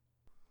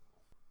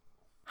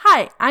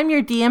Hi, I'm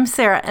your DM,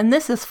 Sarah, and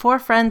this is Four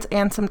Friends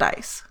and Some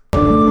Dice. Hi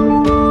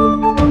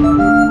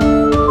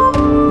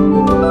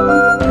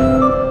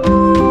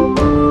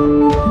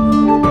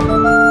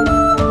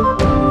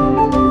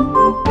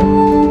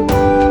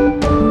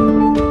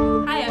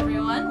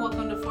everyone,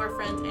 welcome to Four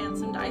Friends and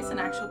Some Dice, an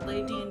actual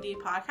play D&D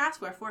podcast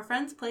where four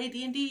friends play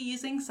D&D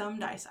using some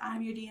dice.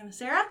 I'm your DM,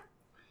 Sarah.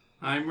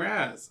 I'm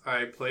Raz.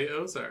 I play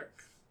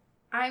Ozark.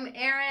 I'm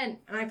Erin,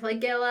 and I play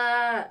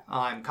Gilla.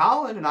 I'm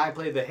Colin, and I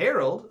play the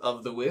Herald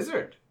of the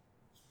Wizard.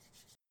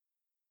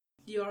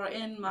 You're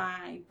in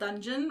my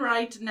dungeon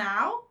right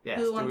now.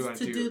 Yes, Who wants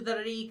to do the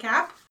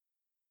recap?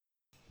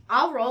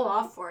 I'll roll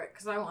off for it,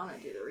 because I want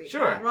to do the recap.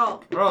 Sure.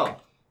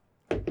 Roll.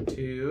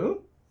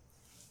 2.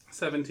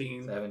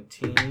 17.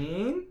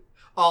 17.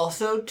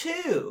 Also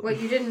 2.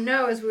 What you didn't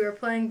know is we were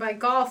playing by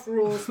golf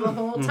rules the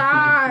whole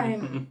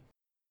time.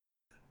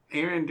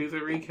 Erin, do the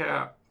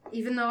recap.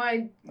 Even though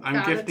I'm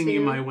gifting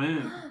you my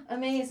win.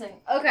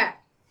 Amazing. Okay.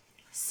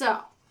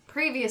 So,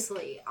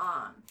 previously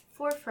on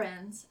Four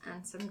Friends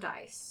and Some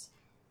Dice,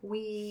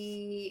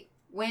 we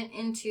went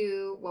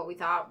into what we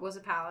thought was a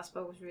palace,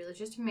 but was really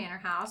just a manor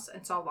house,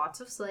 and saw lots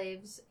of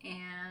slaves,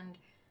 and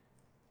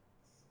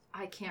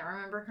I can't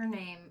remember her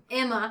name.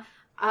 Emma.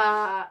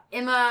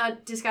 Emma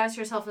disguised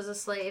herself as a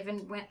slave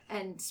and went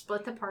and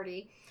split the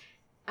party.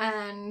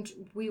 And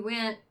we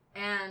went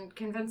and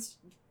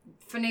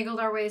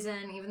finagled our ways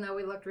in, even though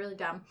we looked really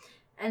dumb.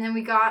 And then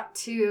we got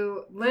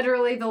to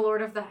literally the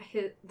lord of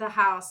the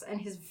house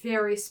and his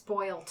very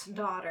spoilt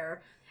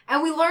daughter.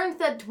 And we learned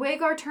that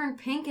Dwagar turned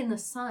pink in the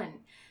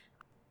sun.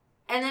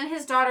 And then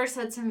his daughter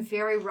said some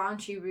very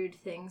raunchy, rude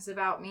things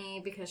about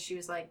me because she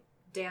was like,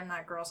 damn,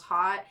 that girl's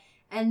hot.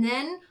 And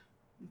then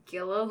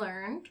Gilla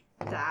learned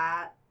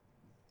that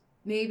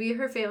maybe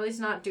her family's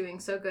not doing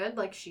so good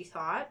like she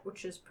thought,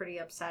 which is pretty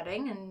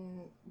upsetting. And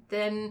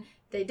then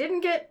they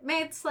didn't get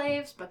made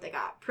slaves, but they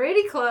got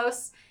pretty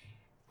close.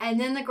 And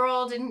then the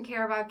girl didn't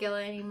care about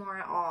Gilla anymore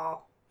at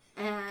all.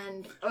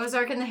 And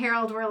Ozark and the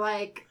Herald were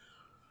like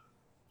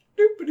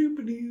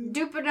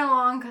dooping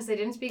along because they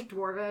didn't speak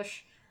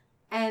Dwarvish.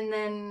 And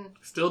then...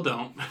 Still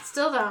don't.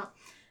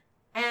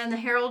 And the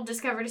Herald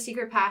discovered a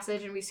secret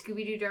passage, and we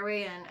Scooby-Dooed our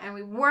way in. And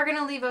we were going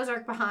to leave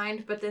Ozark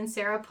behind, but then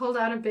Sarah pulled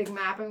out a big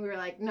map, and we were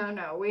like,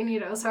 no, we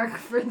need Ozark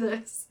for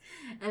this.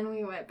 And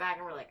we went back,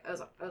 and we're like,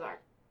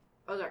 Ozark,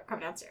 come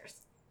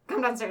downstairs.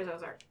 Come downstairs,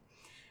 Ozark.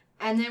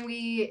 And then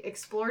we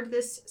explored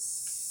this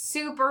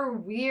super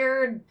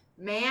weird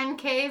man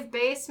cave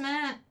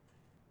basement.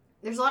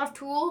 There's a lot of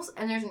tools,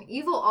 and there's an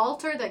evil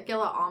altar that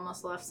Gilla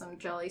almost left some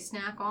jelly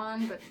snack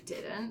on, but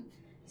didn't.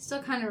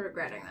 Still kind of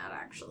regretting that,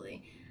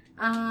 actually.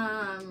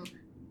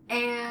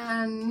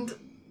 And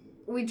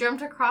we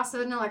jumped across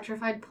an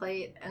electrified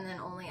plate, and then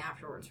only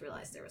afterwards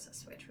realized there was a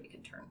switch we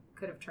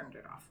could have turned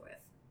it off with.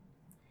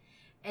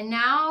 And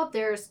now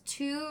there's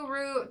two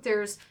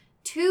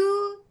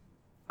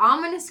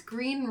ominous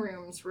green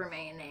rooms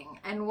remaining,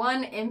 and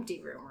one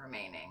empty room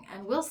remaining,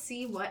 and we'll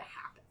see what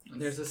happens.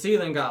 And there's a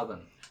ceiling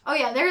goblin. Oh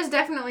yeah, there's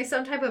definitely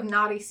some type of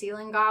naughty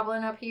ceiling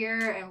goblin up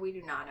here, and we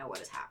do not know what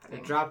is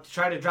happening. They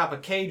tried to drop a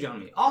cage on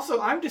me.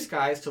 Also, I'm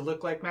disguised to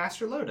look like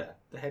Master Loda,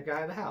 the head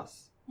guy of the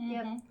house.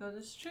 Yep. That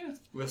is true.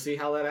 We'll see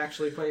how that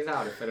actually plays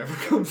out if it ever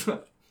comes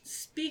up.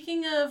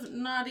 Speaking of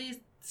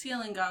naughty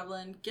ceiling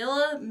goblin,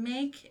 Gilla,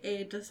 make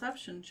a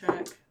deception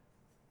check.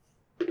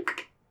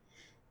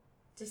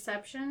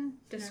 Deception?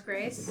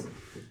 Disgrace?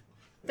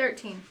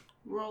 13.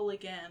 Roll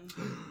again.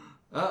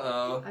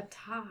 Uh-oh. A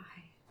tie.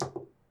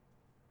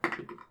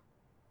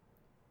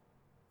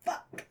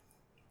 Fuck.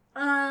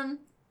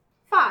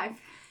 5.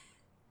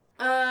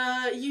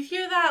 You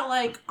hear that,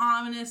 like,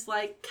 ominous,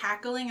 like,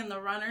 cackling and the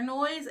runner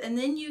noise, and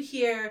then you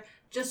hear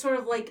just sort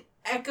of, like,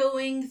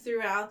 echoing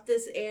throughout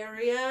this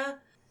area,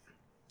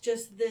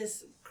 just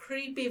this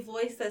creepy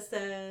voice that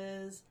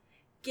says,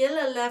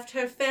 Gilla left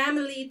her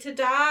family to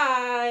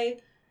die.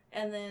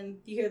 And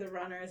then you hear the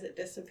runner as it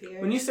disappears.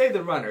 When you say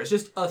the runner, it's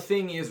just a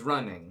thing is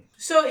running.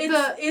 So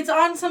it's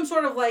on some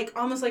sort of like,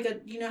 almost like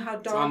a, you know how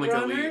dog like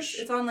runners?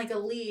 It's on like a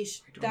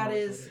leash that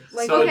is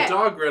like... So okay. A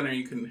dog runner,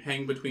 you can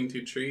hang between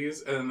two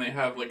trees, and then they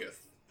have like a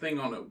thing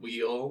on a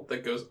wheel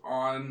that goes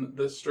on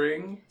the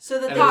string. So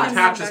that and they it can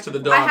attaches run to the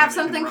back dog. I have and they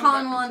can something run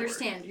Colin back will and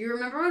forth. understand. You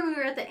remember when we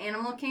were at the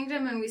Animal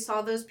Kingdom and we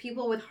saw those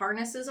people with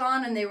harnesses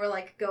on and they were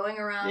like going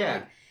around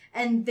Yeah.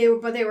 and they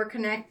were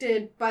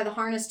connected by the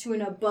harness to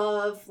an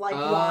above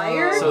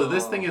wire. So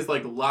this thing is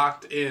like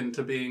locked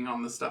into being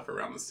on the stuff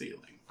around the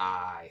ceiling.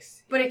 I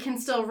see. But it can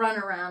still run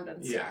around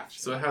and stuff. Yeah,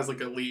 so it has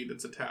like a lead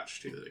it's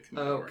attached to that it can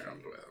go Okay.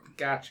 around with.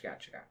 Gotcha.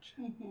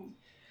 Mm-hmm.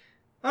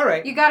 All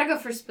right. You gotta go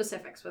for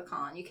specifics with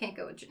Colin. You can't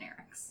go with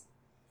generics.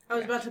 I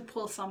was about to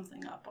pull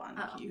something up on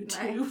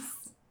YouTube.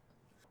 Nice.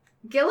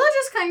 Gilla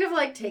just kind of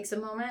like takes a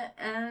moment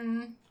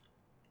and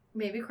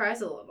maybe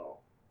cries a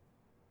little.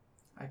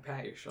 I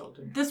pat your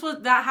shoulder.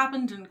 That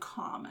happened in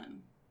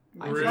common.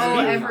 Really? Oh,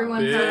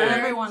 everyone Big. heard.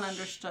 Everyone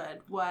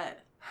understood what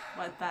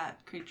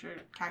that cackling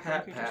creature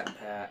said.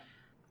 Pat.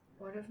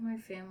 What if my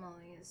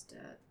family is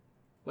dead?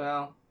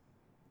 Well,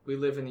 we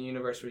live in a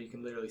universe where you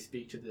can literally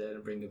speak to the dead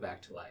and bring them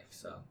back to life.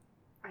 So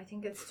I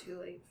think it's too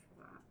late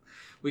for that.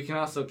 we can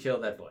also kill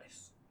that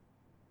voice.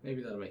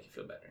 Maybe that'll make you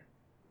feel better.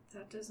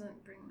 That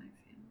doesn't bring my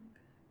family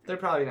back. They're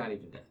probably not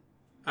even dead.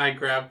 I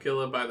grab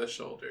Gilla by the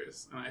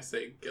shoulders and I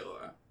say,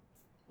 Gilla,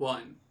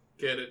 1,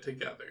 get it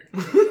together.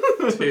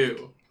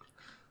 2,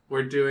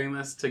 we're doing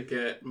this to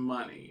get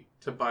money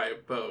to buy a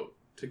boat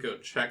to go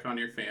check on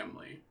your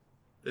family.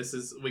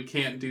 We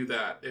can't do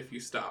that if you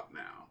stop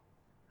now.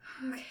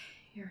 Okay,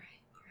 you're right.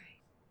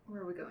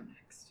 Where are we going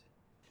next?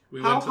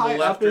 We How went to the high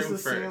left up is room the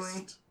ceiling?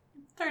 first.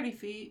 30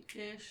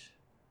 feet-ish.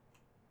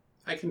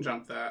 I can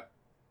jump that.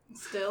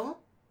 Still?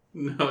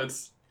 No,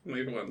 it's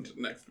only one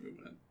next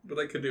movement. But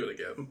I could do it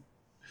again.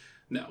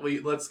 No,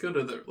 let's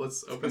open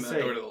that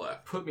door to the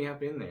left. Put me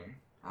up in there.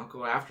 I'll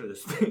go after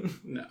this thing.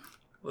 No.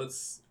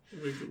 Let's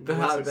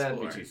That'd be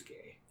explore. too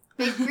scary.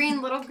 Big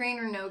green, little green,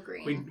 or no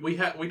green? We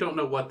don't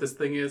know what this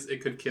thing is.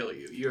 It could kill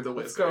you. You're the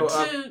Let's wizard. go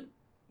up.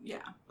 Yeah.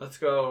 Let's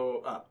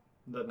go up.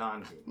 The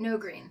non-green. No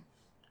green.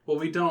 Well,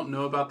 we don't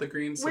know about the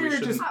green, so we We're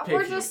shouldn't. just- We're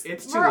picky. just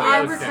It's too we're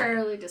late.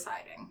 arbitrarily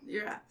deciding.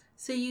 You're right.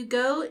 So you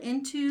go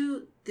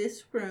into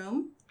this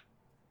room.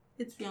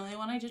 It's the only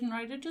one I didn't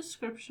write a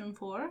description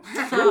for.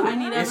 So I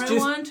need It's just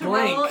everyone to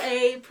blank. roll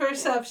a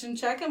perception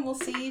check and we'll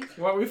see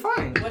What we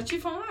find? what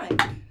you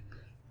find.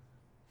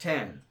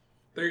 10.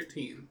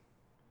 13.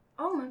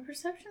 Oh, my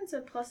perception's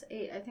a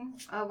 +8. I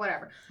think.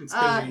 Whatever. It's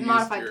 'cause you used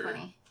Modified your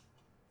 20.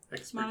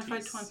 expertise.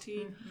 Modified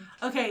 20.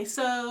 Okay,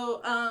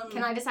 so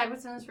Can I decide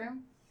what's in this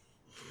room?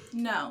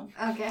 no.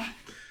 Okay.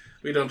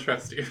 We don't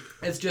trust you.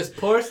 It's just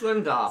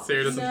porcelain dolls.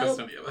 Sarah doesn't Nope. trust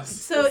any of us.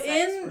 So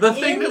in The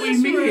thing that we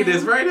this need room,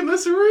 is right in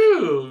this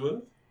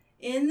room.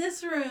 In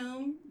this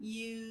room,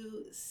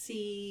 you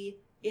see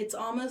it's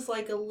almost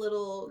like a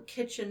little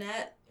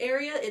kitchenette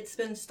area. It's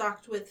been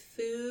stocked with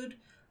food,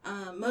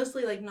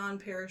 mostly like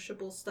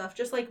non-perishable stuff,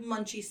 just like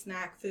munchy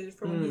snack food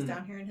for when he's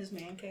down here in his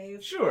man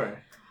cave.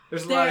 Sure.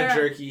 There's a lot of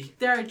jerky.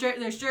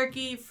 There's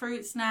jerky,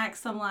 fruit snacks,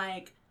 some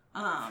like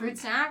Fruit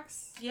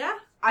snacks? Yeah.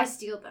 I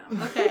steal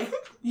them. Okay.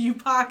 You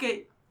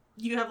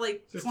have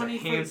like Just 20 a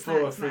fruit handful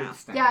snacks of fruit now.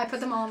 snacks. Yeah, I put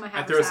them all in my I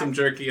haversack. throw some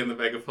jerky in the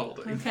bag of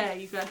holding. Okay,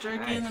 you've got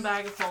jerky in the Nice.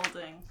 bag of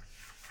holding.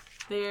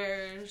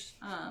 There's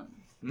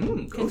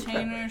Ghost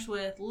containers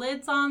with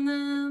lids on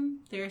them.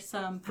 There's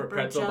some pepper. For pepper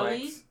pretzel jelly.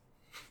 bites.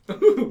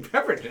 Ooh,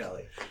 pepper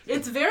jelly.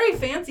 It's very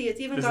fancy. It's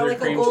even Is got there like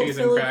a cream gold cheese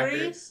and filigree.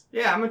 crackers?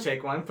 Yeah, I'm gonna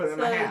take one, put it in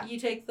my So hat. you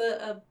take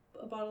a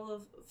bottle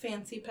of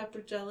fancy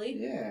pepper jelly.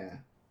 Yeah.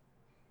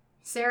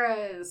 Sarah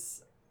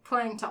is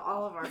playing to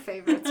all of our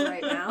favorites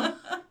right now.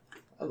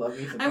 I love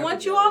me some I pepper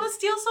want you jelly. all to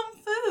steal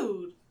some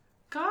food.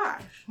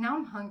 Gosh. Now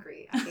I'm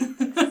hungry. I hate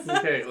this.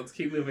 Okay, let's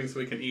keep moving so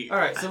we can eat.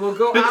 Alright, so we'll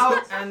go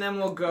out and then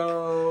we'll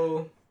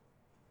go...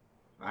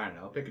 I don't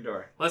know, pick a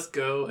door. Let's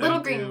go. Little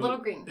and green, do- little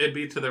green. It'd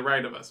be to the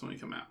right of us when we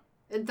come out.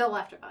 The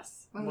left of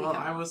us. When we Well,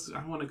 come I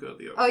out. want to go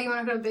the other. Oh, you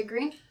want to go to big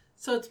green?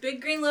 So it's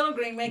big green, little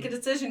green. Make a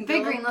decision.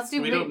 Big girl. green. Let's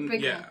do we big, don't.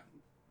 big Yeah, green.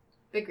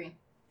 Big green.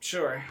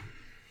 Sure.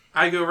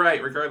 I go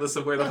right regardless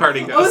of where the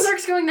party goes.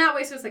 Ozark's going that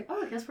way, so it's like,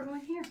 oh, I guess we're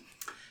going here.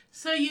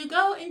 So you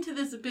go into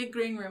this big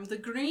green room. The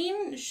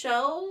green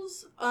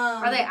shells.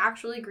 Are they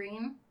actually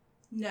green?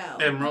 No.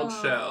 Emerald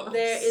Oh. shells.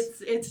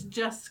 It's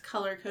just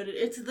color coded.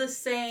 It's the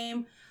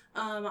same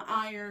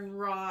iron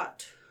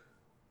wrought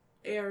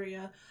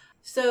area.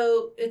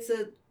 So it's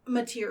a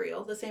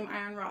material, the same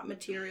iron wrought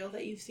material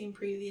that you've seen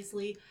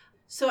previously.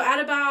 So at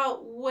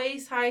about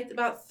waist height,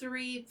 about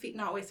 3 feet,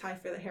 not waist height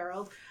for the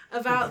Herald,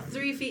 about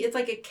 3 feet. It's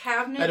like a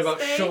cabinet At about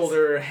space.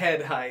 shoulder,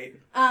 head height.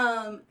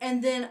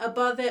 And then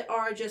above it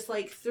are just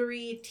like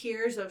 3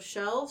 tiers of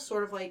shelves,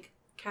 sort of like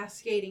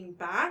cascading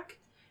back,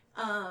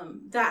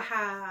 that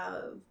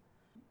have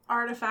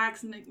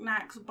artifacts,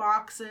 knickknacks,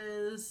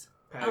 boxes.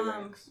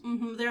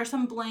 Paddywhacks. There are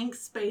some blank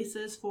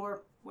spaces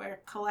for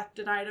where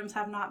collected items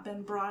have not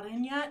been brought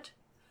in yet.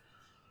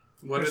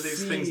 What are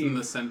these things in Receive.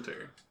 the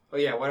center? Oh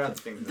yeah, what are the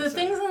things? in The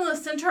things center? in the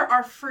center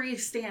are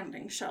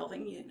freestanding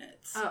shelving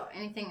units. Oh,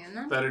 anything in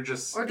them? That are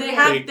just Or do They we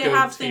have- they they go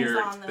have things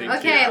tier- on them. they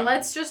Okay, tier up.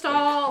 let's just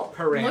all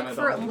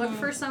pyramidal. look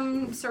for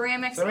some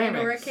ceramics and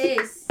or a Ceramics.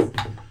 case.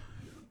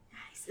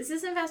 Nice. Is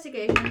this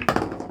investigation?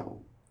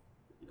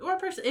 Or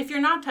if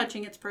you're not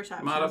touching, it's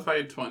perception.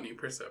 Modified 20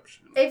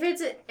 perception. If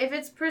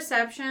it's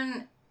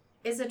perception,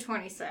 it's a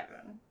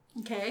 27.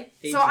 Okay.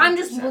 So I'm 18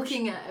 just perception.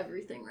 looking at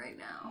everything right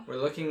now. We're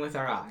looking with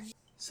our eyes.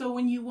 So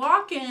when you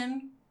walk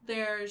in,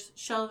 there's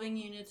shelving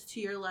units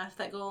to your left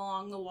that go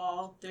along the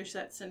wall. There's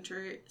that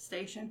center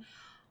station.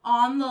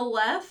 On the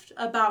left,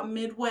 about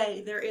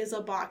midway, there is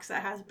a box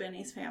that has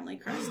Benny's family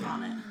crest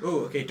on it.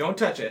 Ooh, okay, don't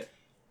touch it.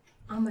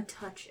 I'm gonna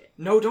touch it.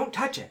 No, don't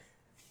touch it.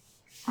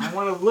 I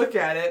want to look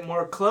at it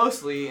more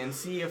closely and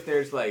see if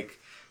there's like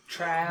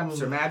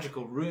traps or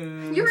magical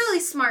runes. You're really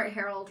smart,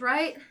 Harold,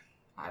 right?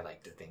 I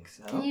like to think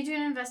so. Can you do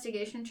an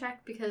investigation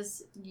check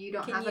because you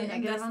don't Can have a you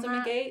negative on that?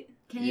 investigate?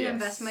 Can you Yes.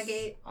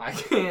 investigate? I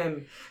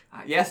can.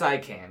 Yes, I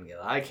can,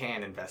 Gilla. I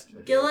can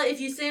investigate. Gilla, if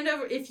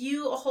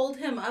you hold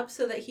him up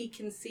so that he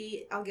can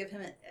see, I'll give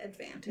him an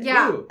advantage.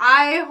 Yeah, Ooh.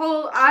 I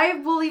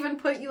will even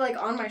put you like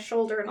on my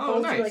shoulder and Oh,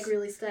 hold nice. you like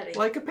really steady.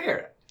 Like a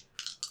parrot.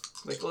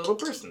 Like a little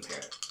person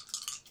parrot.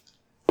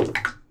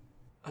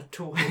 A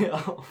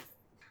 12.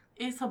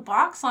 It's a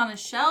box on a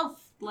shelf.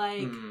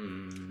 Like,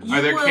 Hmm. you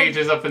Are there would-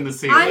 cages up in the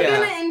ceiling? I'm Yeah.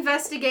 gonna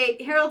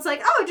investigate. Harold's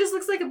like, oh, it just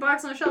looks like a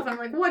box on a shelf. I'm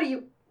like, what do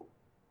you?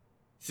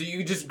 So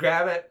you just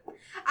grab it?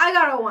 I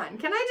got a 1.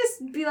 Can I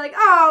just be like,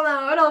 oh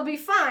no, it'll be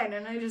fine,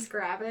 and I just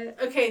grab it?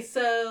 Okay,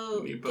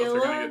 so You both are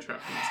gonna Gilla get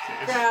trapped in this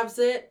cage. grabs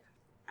it.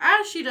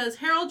 As she does,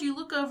 Harold, you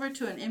look over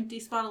to an empty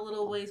spot a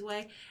little ways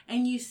away,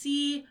 and you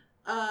see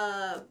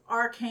a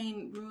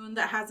arcane rune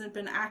that hasn't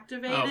been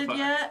activated fuck.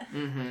 yet.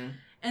 Mm-hmm.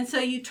 And so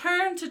you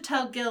turn to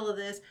tell Gilla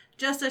this,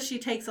 just as she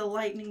takes a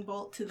lightning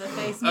bolt to the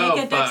face. Oh,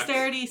 Make a fuck.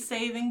 dexterity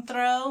saving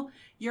throw.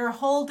 You're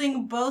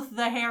holding both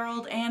the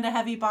Herald and a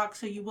heavy box,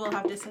 so you will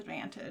have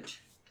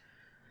disadvantage.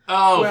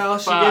 Oh, Well,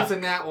 she fuck. gets a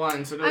nat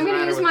 1, so it doesn't I'm gonna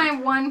matter use what my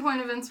 1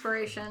 point of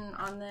inspiration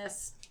on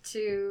this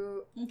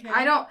to. Okay.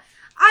 I don't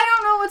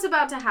know what's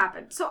about to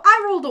happen. So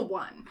I rolled a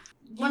 1.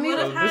 You Let me- would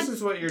So have had. this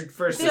is what your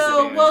first So,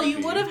 disadvantage well, would you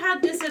be. would have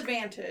had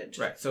disadvantage.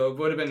 Right, so it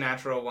would have been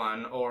natural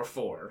 1 or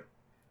 4.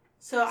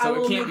 So I So it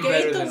will can't be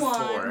negate better the than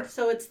 1. 4.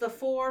 So it's the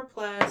 4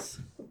 plus.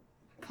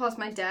 Plus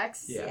my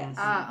dex.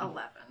 Yeah.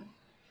 11.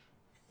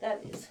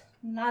 That is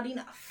not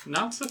enough.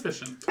 Not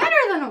sufficient. Better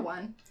than a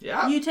 1.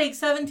 Yeah. You take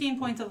 17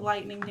 points of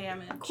lightning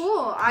damage.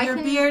 Cool. Your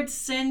can. beard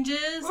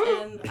singes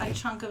and a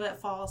chunk of it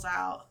falls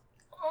out.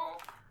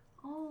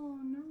 Oh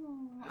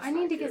no! That's I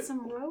need not to get good.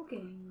 some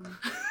roguing.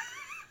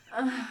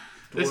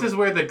 This is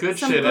where the good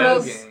Some shit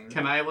gross- is.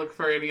 Can I look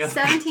for any other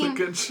 17.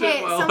 good shit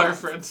Hey, while someone- our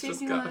friends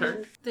just got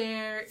her?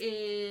 There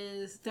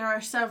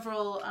are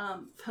several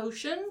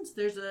potions.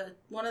 There's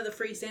one of the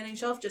freestanding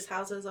shelf just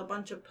houses a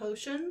bunch of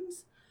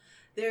potions.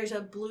 There's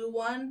a blue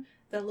one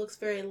that looks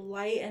very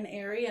light and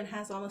airy and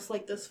has almost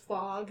like this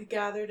fog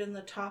gathered in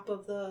the top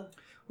of the.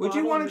 Would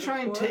you bottle want of to the try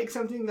and cork. take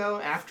something, though,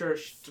 after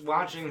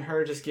watching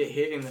her just get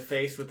hit in the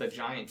face with a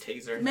giant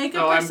taser? Make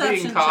a Oh, I'm perception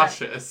being check.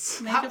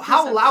 cautious. Make a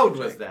How perception loud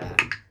check. was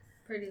that?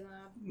 Pretty loud.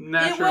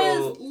 Natural. It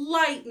was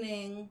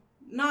lightning,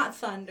 not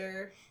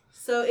thunder.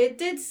 So it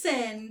did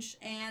singe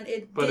and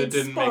it but did it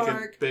didn't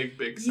spark. make a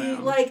big You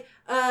sound.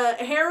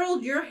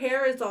 Harold, your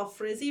hair is all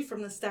frizzy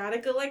from the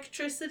static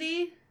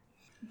electricity,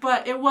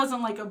 but it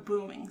wasn't like a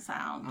booming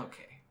sound.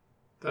 Okay.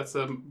 That's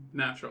a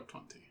natural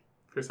 20.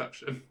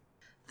 Perception.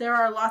 There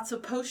are lots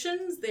of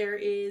potions. There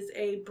is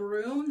a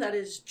broom that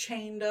is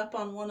chained up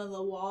on one of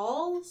the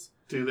walls.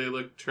 Do they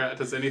look trapped?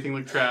 Does anything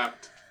look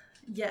trapped?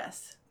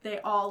 Yes, they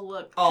all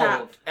look Oh,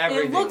 trapped.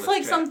 everything It looks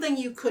like trapped. something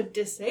you could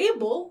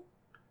disable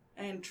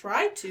and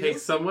try to. Hey,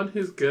 someone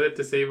who's good at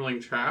disabling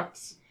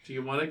traps, do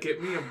you want to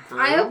get me a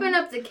broom? I open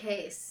up the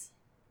case.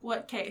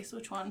 What case?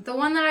 Which one? The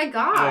one that I I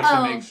got. like to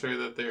Oh. make sure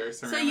that there are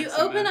So ceramics you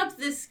in open it. up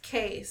this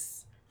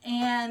case,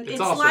 and It's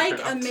it's also like a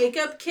trapped.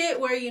 makeup kit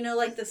where,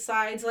 like the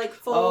sides like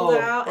fold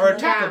out. or a and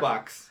tackle Yeah.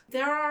 box.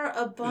 there are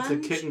a bunch.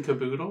 It's a kitten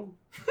caboodle.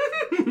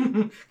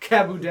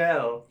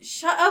 Caboodle.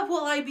 Shut up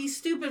while I be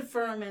stupid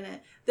for a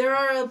minute. There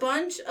are a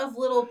bunch of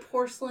little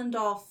porcelain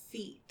doll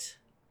feet.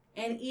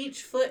 And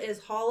each foot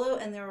is hollow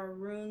and there are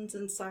runes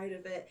inside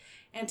of it.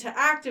 And to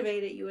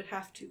activate it, you would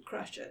have to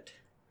crush it.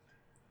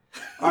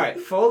 Alright,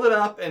 fold it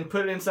up and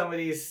put it in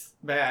somebody's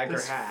bag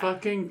This or hat.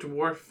 fucking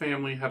dwarf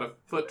family had a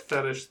foot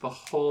fetish the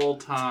whole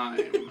time.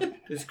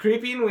 It's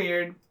creepy and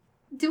weird.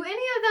 Do any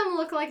of them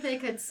look like they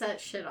could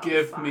set shit on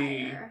Give fire?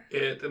 me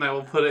it, and I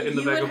will put it in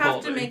the You bag would of have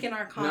holding. to make an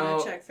Arcana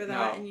No, check for that.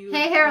 no. And you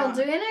Hey would Harold, not.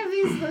 do any of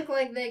these look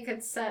like they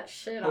could set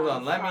shit Hold on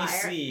on, let me fire?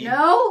 see.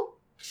 No,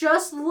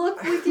 just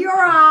look with your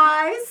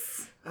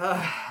eyes.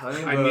 Let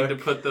me I need to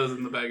look. put those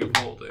in the bag of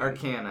holding.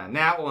 Arcana.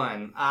 Nat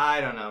 1.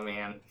 I don't know,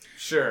 man.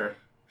 Sure.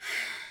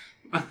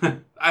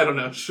 I don't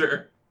know.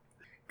 Sure.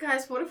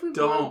 Guys, what if we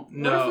Don't.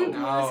 blow, what if we No.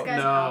 blow this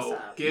guy's house No.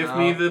 up? Give No.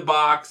 me the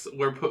box.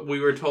 We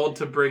were told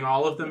to bring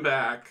all of them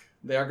back.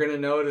 They're gonna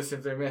notice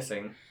if they're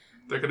missing.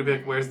 They're gonna be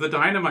like, "Where's the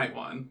dynamite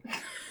one?"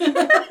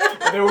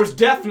 There was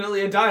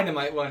definitely a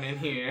dynamite one in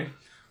here.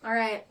 All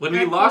right. When we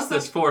I lost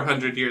close this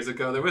 400 years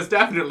ago, there was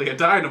definitely a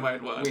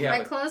dynamite one. We I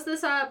have close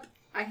this up.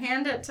 I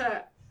hand it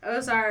to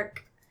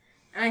Ozark,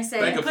 and I say,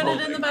 Bag of Put it in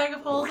holding. the bag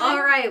of holding.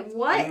 "All right,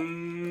 what?"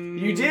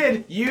 You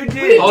did. You We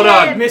did. Hold did.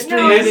 on. Mr.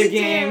 No, we Metagame.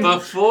 did.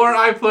 Before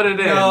I put it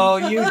in, No,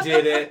 you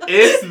did it.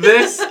 is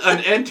this an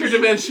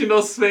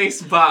interdimensional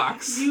space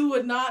box? You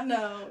would not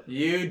know.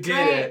 You did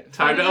Right. it.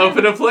 Time to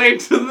open a plane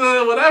to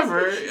the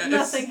whatever.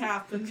 Nothing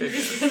happens. You Okay.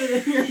 just put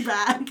it in your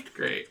bag.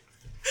 Great.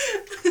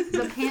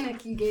 The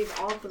panic you gave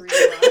all three of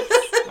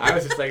us. I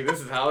was just like, this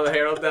is how the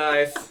Herald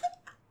dies.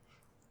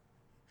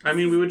 I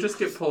mean, we would just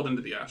get pulled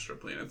into the astral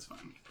plane. It's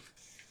fine.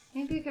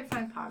 Maybe you could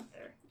find Pog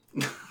there.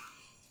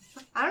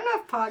 I don't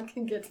know if Pog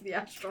can get to the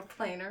astral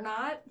plane or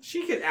not.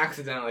 She could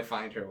accidentally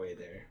find her way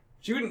there.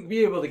 She wouldn't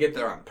be able to get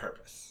there on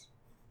purpose.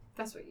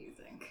 That's what you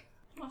think.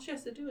 All she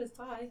has to do is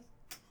die.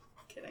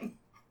 Kidding.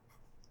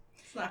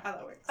 It's not how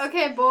that works.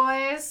 Okay,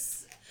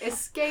 boys.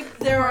 Escape.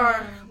 There are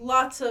plan.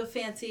 lots of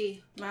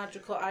fancy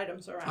magical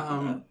items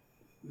around.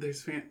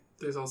 There's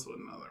also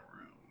another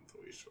room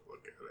that we should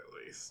look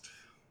at least.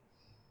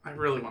 I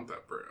really want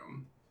that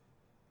broom.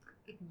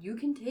 You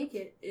can take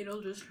it.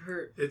 It'll just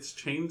hurt. It's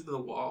chained to the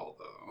wall,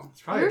 though.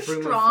 It's probably You're a broom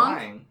of strong.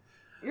 flying.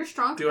 You're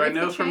strong. Do I Break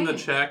know from the chain.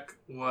 check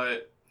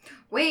what...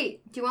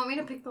 Wait, do you want me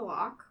to pick the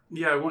lock?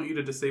 Yeah, I want you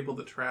to disable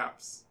the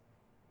traps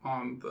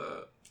on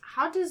the...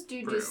 How does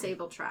do Broom.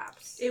 disable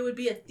traps? It would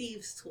be a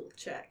thieves' tool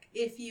check.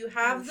 If you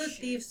have the shit.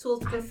 thieves'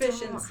 tool's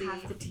proficiency,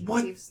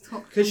 What?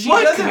 Because she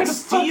What doesn't kind of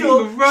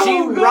steal, fucking rogue she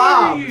are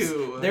robs.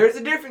 you? There's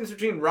a difference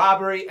between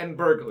robbery and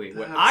burglary.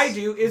 What That's- I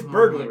do is oh my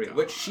burglary. God.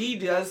 What she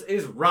does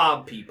is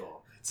rob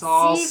people. It's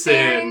all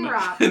Seafaring sin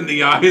robbery. in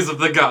the eyes of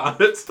the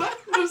gods. I'm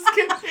just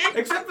kidding.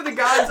 Except for the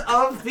gods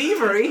of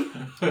thievery.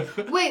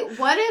 Wait,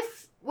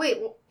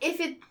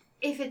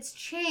 if it's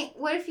chain?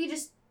 What if you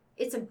just?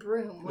 It's a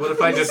broom. What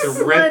if I just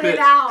slid rip it it?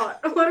 out?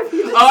 What if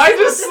you? Just Oh, I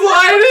just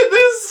slided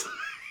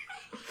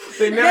this.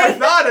 They never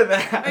thought of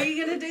that. are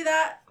you gonna do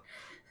that?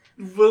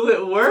 Will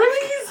it work?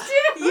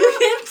 You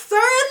can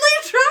certainly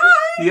try.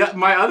 Yeah,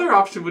 my other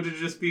option would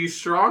just be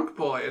Strong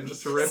Boy and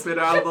just rip it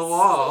out of the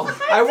wall.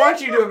 I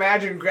want you to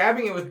imagine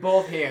grabbing it with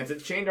both hands.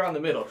 It's chained around the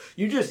middle.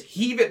 You just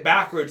heave it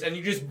backwards and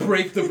you just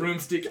break the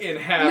broomstick in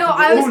half. No,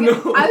 I was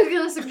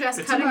gonna suggest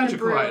It's a cutting the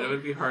magical broom, item. It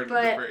would be hard to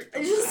but break.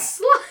 just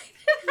slide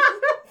it out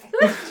of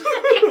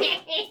the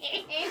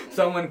chain.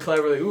 Someone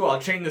cleverly,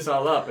 I'll chain this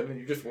all up, and then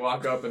you just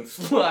walk up and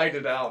slide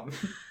it out.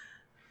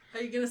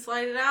 Are you gonna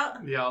slide it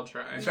out? Yeah, I'll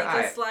try. Make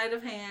Try a it. sleight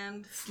of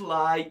hand.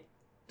 Slide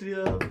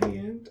of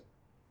hand.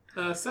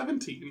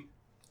 17.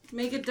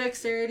 Make a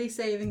dexterity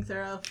saving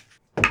throw.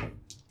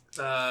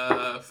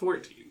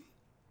 14.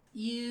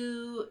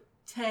 You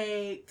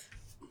take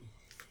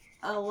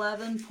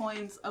 11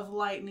 points of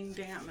lightning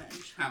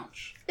damage.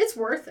 Ouch. It's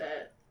worth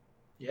it.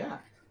 Yeah.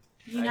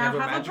 You I now have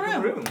a have a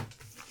magical broom. broom.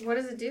 What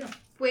does it do?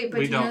 Wait, but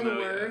We do you don't know the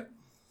know word?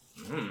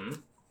 Hmm.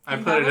 I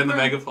You put have it a in the broom?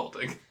 mega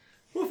folding.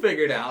 We'll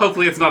figure it out.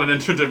 Hopefully it's not an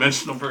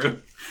interdimensional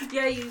broom.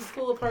 Yeah, you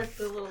pull apart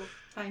the little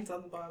tines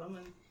on the bottom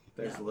and.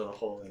 There's a little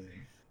hole in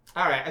there.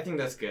 Alright, I think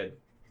that's good.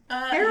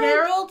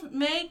 Harold,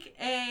 make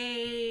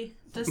a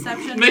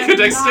deception. Make a check,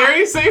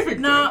 dexterity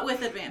saving Not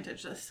with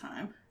advantage this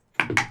time.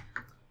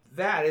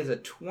 That is a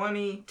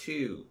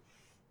 22.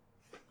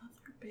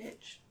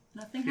 Bitch.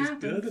 Nothing He's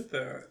happens. good at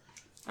that.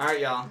 Alright,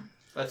 y'all.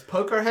 Let's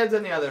poke our heads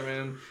in the other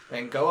room,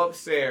 then go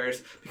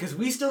upstairs, because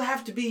we still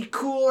have to be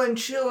cool and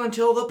chill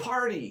until the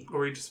party. Or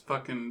we just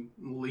fucking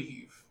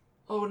leave.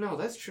 Oh, no,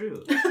 that's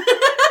true.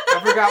 I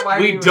forgot why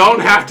We were don't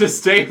here. have to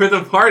stay for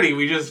the party.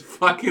 We just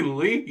fucking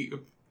leave.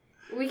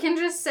 We can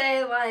just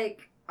say,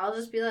 like, I'll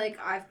just be like,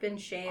 I've been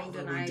shamed Although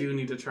and we I... do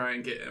need to try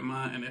and get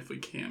Emma, and if we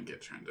can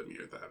get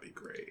Trendemir, that'd be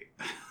great.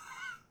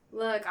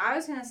 Look, I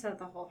was gonna set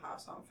the whole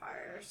house on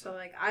fire, so,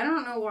 like, I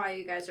don't know why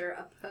you guys are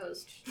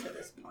opposed to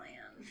this plan.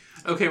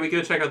 Okay, we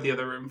gotta check out the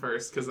other room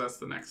first, because that's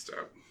the next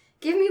step.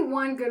 Give me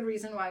one good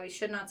reason why we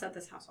should not set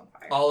this house on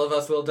fire. All of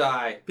us will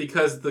die.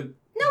 Because the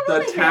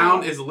No,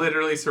 town is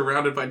literally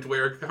surrounded by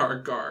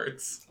Dwargar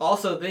guards.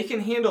 Also, they can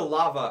handle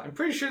lava. I'm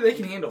pretty sure they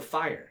can handle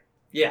fire.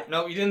 Yeah,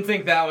 no, you didn't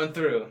think that one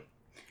through.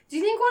 Do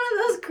you think one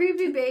of those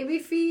creepy baby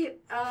feet,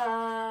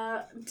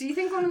 do you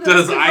think one of those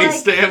Does could,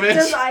 ice like, damage?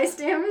 Does ice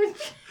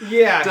damage?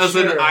 Yeah, Does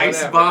an sure, ice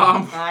whatever.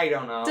 bomb? I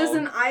don't know. Does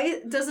an ice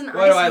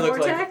What do I vortex?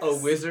 look like?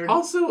 A wizard?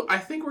 Also, I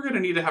think we're gonna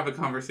need to have a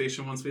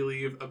conversation once we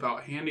leave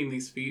about handing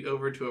these feet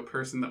over to a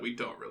person that we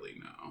don't really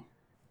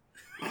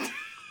know.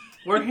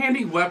 We're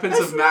handing weapons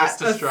That's of mass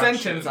not a destruction.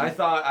 sentence I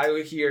thought I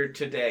would hear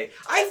today.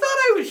 I thought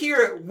I would hear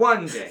it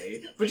one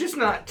day, but just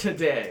not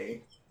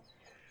today.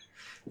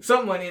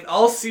 Someone, in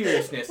all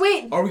seriousness,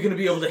 Wait, are we going to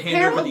be able to hand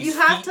over Harold, these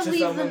you have feet to leave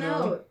the someone?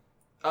 note.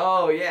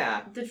 Oh,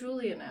 yeah. The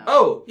Julia note.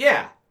 Oh,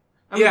 yeah.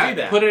 I'm yeah, going to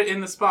do that. put it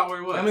in the spot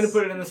where it was. I'm going to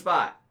put it in the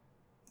spot.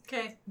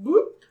 Okay.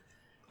 Boop.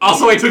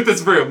 Also, I took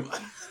this broom.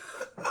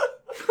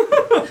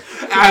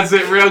 Adds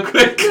it real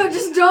quick. No,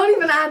 just don't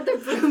even add the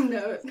broom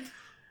note.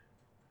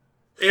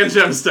 And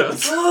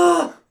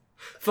gemstones.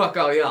 Fuck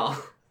all y'all.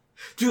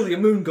 Julia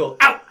Moongold,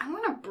 out! I'm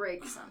gonna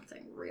break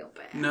something real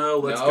bad. No,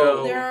 let's No.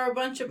 go. There are a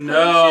bunch of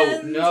No,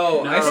 potions.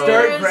 No, I No.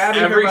 start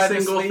grabbing Every her by the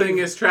single sleeve thing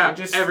is trapped.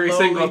 and just Every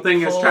slowly single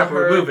thing is pull trapped.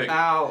 We're her moving.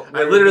 Out. I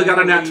We're literally got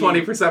a gonna nat 20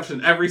 leave.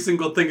 perception. Every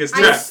single thing is I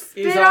trapped.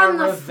 spit Is our on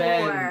the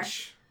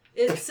revenge.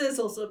 It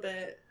sizzles a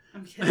bit.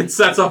 I'm kidding. It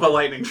sets off a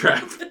lightning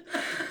trap.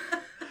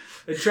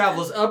 It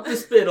travels up the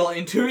spittle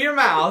into your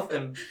mouth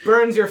and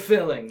burns your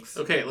fillings.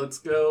 Okay, let's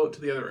go to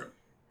the other room.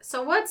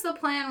 So what's the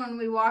plan when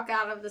we walk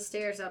out of the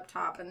stairs up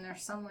top and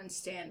there's someone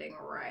standing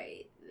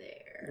right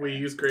there? We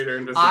use greater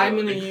invisibility. I'm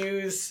gonna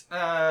use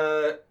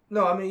I'm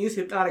gonna use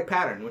hypnotic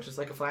pattern, which is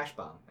like a flash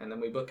bomb, and then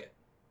we book it.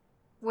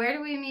 Where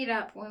do we meet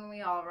up when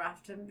we all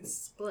have to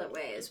split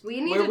ways? We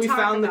need Where to we talk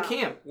found about... the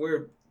camp,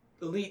 where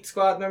elite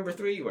squad number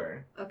 3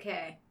 were.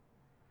 Okay,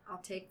 I'll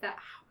take that.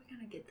 How are we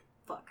gonna get the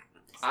fuck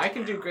out of this? I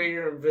can do town?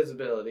 greater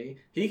invisibility.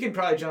 He can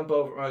probably jump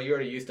over. Oh, you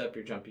already used up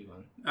your jumpy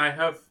one. I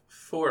have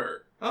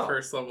 4 Oh.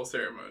 first level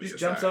ceremonies. Just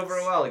jumps over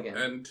a wall again.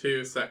 And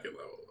 2 second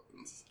level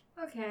ones.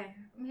 Okay,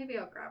 maybe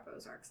I'll grab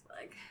Ozark's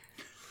leg.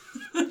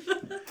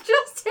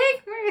 Just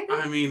take me.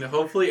 I mean,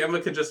 hopefully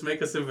Emma could just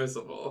make us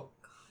invisible.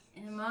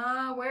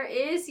 Emma, where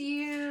is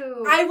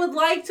you? I would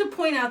like to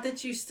point out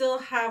that you still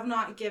have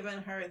not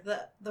given her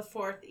the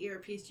fourth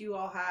earpiece you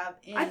all have.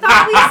 I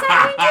thought we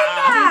said we did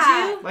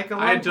that. Did you? Like a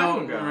long I time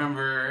don't ago.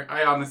 remember.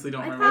 I honestly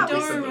don't I remember. thought if I we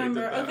don't said that we did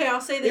remember. that. Okay,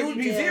 I'll say that It would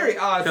you be did. very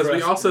odd Because for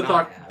we us also to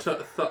not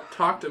have.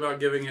 talked about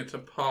giving it to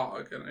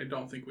Pog, and I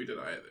don't think we did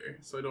either.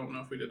 So I don't know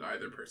if we did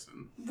either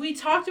person. We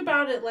talked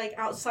about it like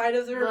outside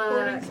of the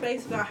recording Look.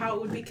 space about how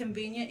it would be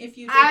convenient if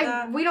you did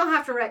that. We don't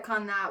have to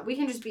retcon that. We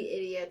can just be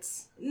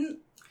idiots.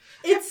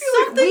 It's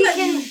I something feel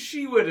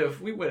that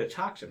like we would have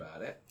talked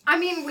about it. I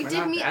mean, we We're did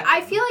not meet. that I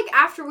dumb. feel like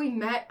after we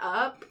met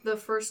up the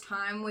first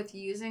time with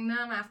using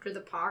them after the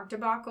Pog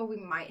debacle, we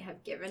might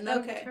have given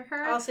them Okay, to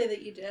her. I'll say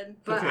that you did.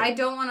 But Okay. I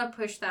don't want to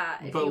push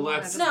that. If But you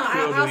let's No, go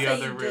I'll to the say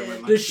other you room. did. And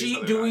look Does at she? these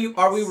other Do we? items.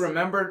 Are we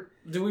remember?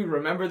 Do we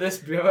remember this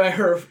by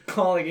her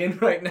calling in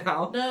right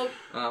now? No,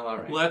 Oh, all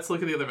right. Let's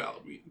look at the other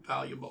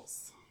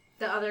valuables.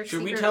 the other. Should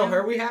we secret tell room.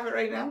 her we have it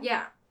right now?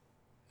 Yeah.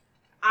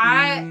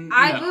 I No,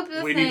 booped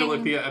the we thing. need to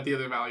look at the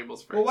other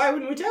valuables first. Well, why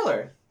wouldn't we tell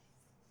her?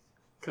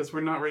 Because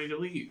we're not ready to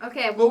leave.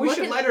 Okay, Well, we look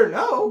should in, let her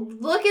know.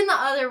 Look in the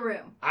other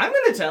room. I'm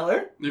gonna tell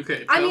her.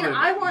 Okay. I tell mean, her.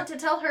 I want to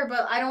tell her,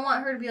 but I don't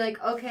want her to be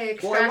like, okay,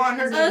 Well, I want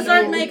her extraction to is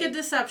Ozark, know- make a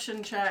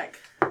deception check.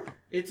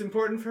 It's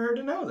important for her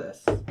to know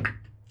this.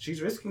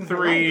 She's risking her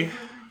 3. life.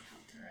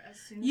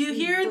 You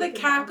hear the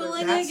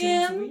cackling That seems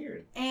again,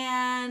 weird.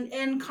 and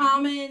in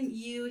common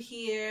you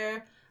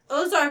hear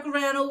Ozark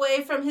ran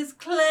away from his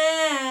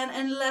clan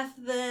and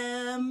left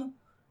them,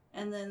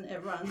 and then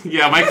it runs.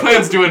 Yeah, my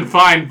clan's doing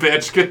fine,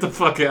 bitch. Get the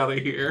fuck out of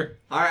here.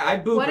 All right, I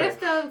boop What her. if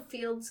the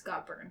fields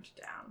got burned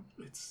down?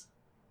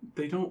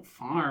 They don't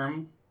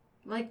farm.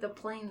 Like the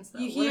plains, though.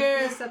 You What if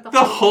hear they set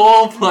The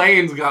whole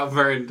plains got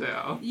burned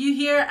down. You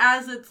hear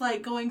as it's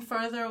like going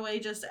further away,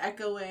 just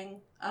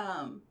echoing.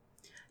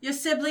 Your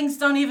siblings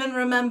don't even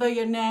remember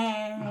your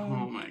name.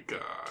 Oh my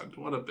god,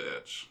 what a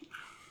bitch.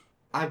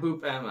 I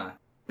boop Emma.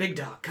 Big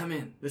dog, come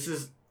in. This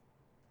is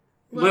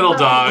Little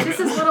dog. This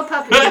is little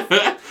puppy.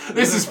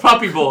 This is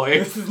Puppy Boy.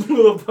 this is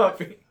little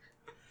puppy.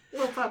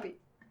 Little puppy.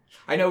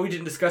 I know we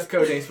didn't discuss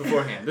code names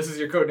beforehand. This is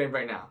your code name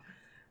right now.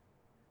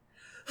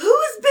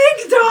 Who's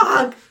Big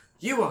Dog?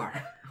 You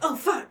are. Oh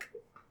fuck!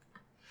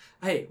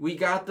 Hey, we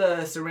got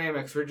the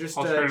ceramics. We're just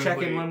Alternatively-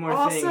 checking one more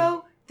thing.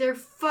 Also, they're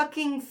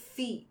fucking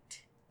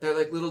feet. They're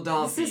like little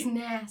doll This is feet.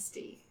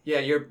 nasty. Yeah,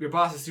 your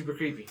boss is super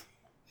creepy.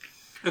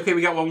 Okay,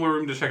 we got one more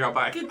room to check out.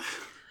 Bye. Good.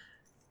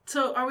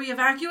 So, are we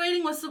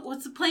evacuating? What's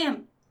the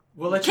plan?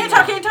 We'll let Can't you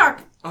know. talk, can't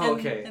talk. Oh, and,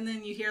 okay. And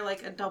then you hear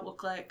like a double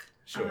click.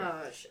 Sure.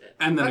 Oh, shit.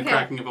 And then Okay. the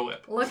cracking of a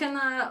whip. Look in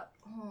the...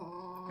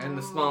 Oh. And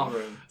the small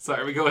room.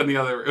 Sorry, we go in the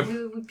other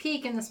room. We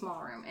peek in the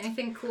small room.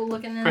 Anything cool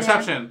looking in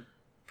Perception.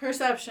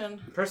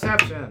 Perception.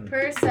 Perception.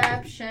 there?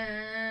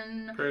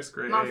 Perception. First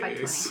Modified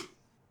grace. 20.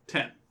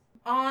 10.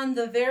 On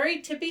the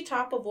very tippy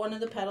top of one of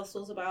the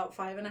pedestals, about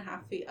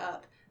 5.5 feet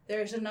up,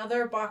 there's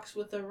another box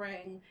with a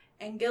ring.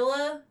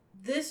 Angilla,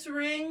 this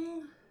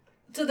ring...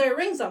 So there are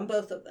rings on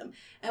both of them.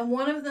 And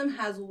one of them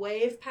has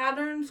wave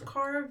patterns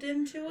carved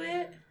into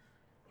it.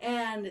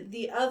 And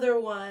the other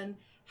one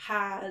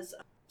has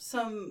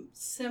some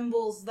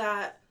symbols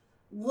that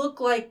look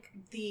like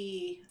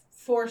the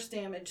force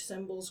damage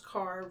symbols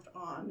carved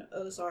on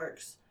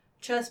Ozark's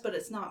chest, but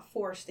it's not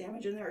force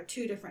damage. And there are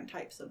 2 different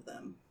types of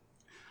them.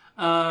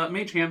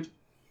 Mage hand.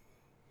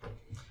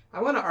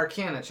 I want to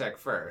Arcana check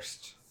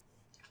first.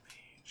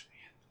 Mage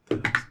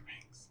hand. Those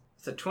rings.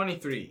 It's a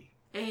 23.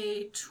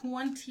 A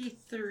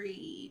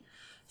 23.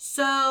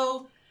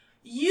 So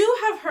you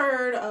have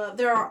heard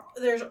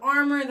there's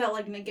armor that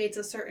like negates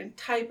a certain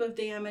type of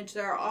damage.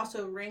 There are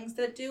also rings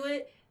that do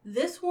it.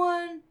 This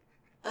one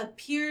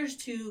appears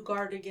to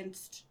guard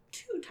against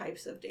 2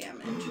 types of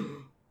damage.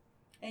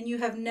 And you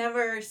have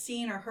never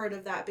seen or heard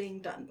of that being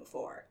done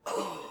before.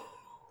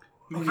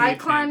 I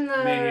climb the-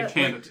 Mage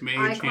hand. Mage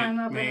I hand. climb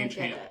up and Mage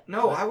get hand. it.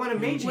 No, I want a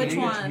mage Which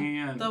hand. Mage one?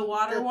 hand. The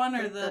water The- one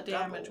or the the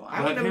damage double. one?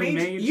 I want a Let him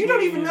mage. mage You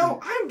don't even hand. know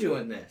I'm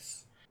doing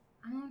this.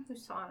 I don't know who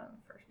saw it on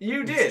the first.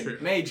 You That's did. true.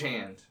 Mage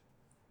hand.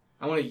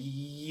 I want to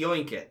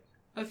yoink it.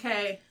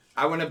 Okay.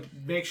 I want to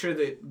make sure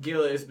that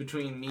Gila is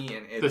between me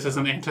and it. This is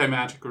an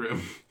anti-magic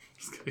room.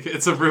 Just kidding.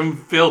 It's a room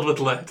filled with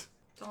lead.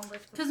 Don't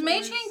lift the Because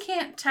Mage floors. Hand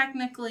can't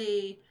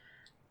technically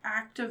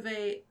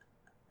activate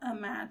a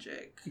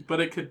magic. But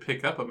it could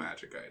pick up a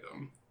magic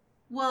item.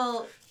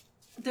 Well,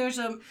 there's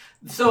a...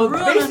 So rule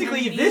basically,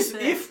 underneath this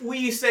it. if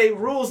we say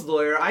rules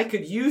lawyer, I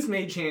could use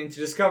Mage Hand to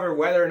discover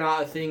whether or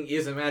not a thing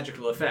is a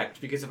magical effect.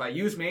 Because if I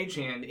use Mage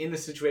Hand in the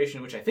situation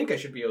in which I think I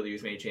should be able to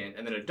use Mage Hand,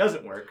 and then it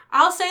doesn't work,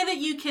 I'll say that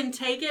you can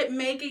take it,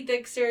 make a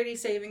dexterity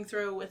saving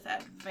throw with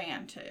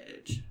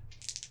advantage.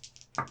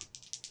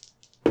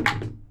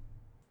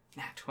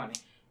 Nat 20.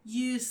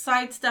 You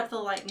sidestep the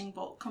lightning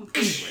bolt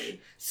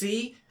completely.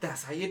 See,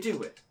 that's how you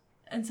do it.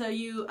 And so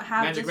you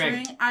have Magic this ring.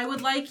 ring. I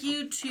would like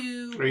you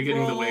to Are you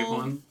getting the roll, wave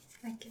one?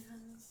 I guess.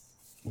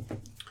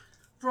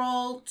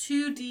 Roll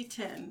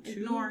 2d10,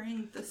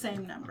 ignoring the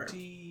same number.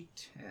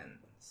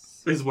 D10s.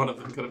 Is one of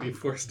them going to be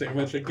force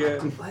damage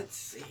again? Let's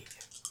see.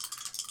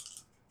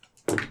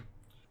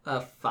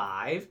 A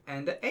 5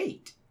 and an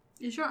 8.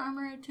 Is your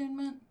armor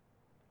attunement?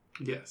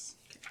 Yes.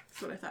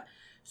 That's what I thought.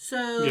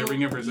 So Yeah,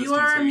 ring of you resistance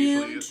are are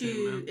usually immune to.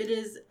 attunement. It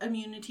is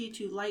immunity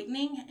to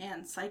lightning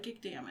and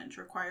psychic damage.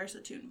 Requires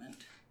attunement.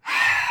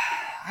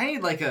 I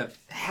need like a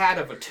hat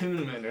of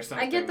attunement or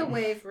something. I get the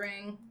wave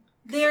ring.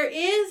 There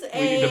is We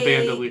need a a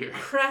bandolier.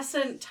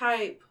 crescent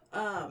type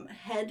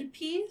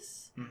headpiece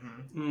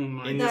Mm-hmm. Oh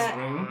my In this that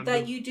room?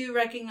 that you do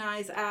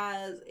recognize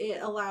as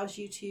it allows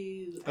you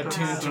to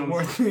Attune have, to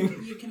more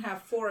things. you can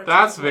have 4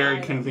 That's attunable very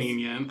items.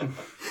 convenient.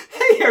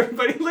 Hey,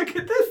 everybody, look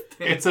at this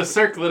thing. It's a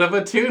circlet of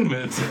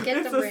attunement. Get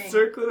It's the a ring.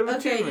 circlet of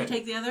Okay, you attunement.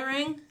 take the other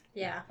ring.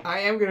 Yeah. I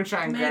am going to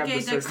try and Make grab a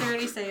the circle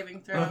dexterity saving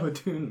of throw.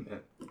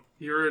 attunement.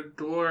 You're a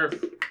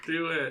dwarf.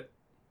 Do it.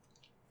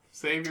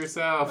 Save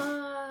yourself.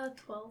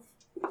 12.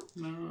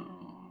 No.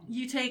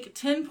 You take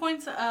 10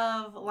 points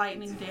of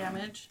lightning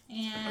damage,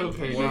 and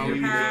Okay, you well, Your we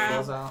finger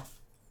have falls out.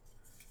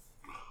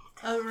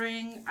 a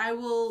ring. I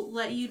will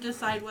let you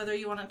decide whether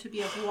you want it to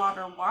be of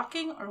water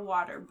walking or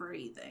water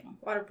breathing.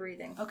 Water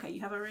breathing. Okay,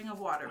 you have a ring of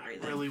water I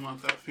breathing. really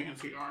want that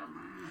fancy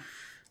armor.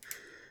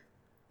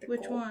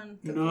 Which one?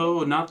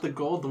 No, not the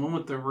gold. The one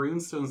with the rune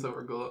stones that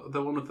were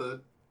the one with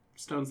the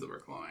stones that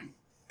were glowing.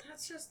 That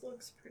just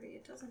looks pretty.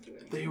 It doesn't do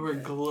anything. They were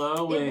good.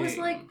 glowing. It was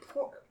like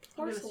I'll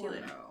give it to you porcelain.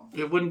 later.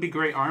 though. It wouldn't be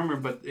great armor,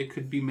 but it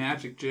could be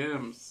magic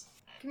gems.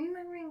 Give me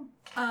my ring.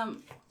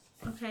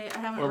 Okay, I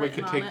haven't Or we written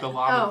could on take it. the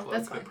lava Oh, cloak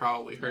that's that fine.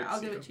 probably Yeah, hurts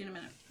I'll give you. it to you in a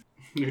minute.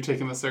 You're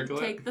taking the circlet?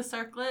 Take the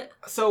circlet.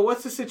 So,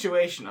 what's the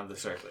situation of the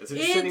circlet? Is it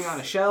just sitting on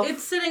a shelf?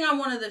 It's sitting on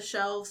one of the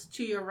shelves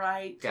to your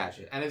right.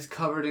 Gotcha. And it's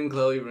covered in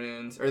glowy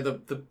runes, or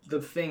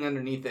the thing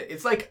underneath it.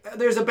 It's like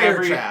there's a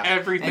bear trap.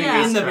 Everything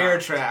And is in the trapped. bear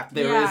trap,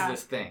 there is Yeah.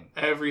 this thing.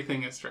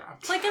 Everything is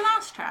trapped. It's like a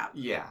mouse trap.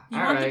 Yeah. You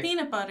All want the right.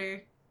 peanut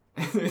butter.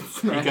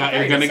 It's You're not-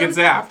 gonna get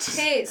zapped.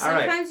 Hey, All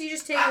right. sometimes you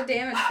just take the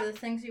damage for the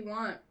things you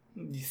want.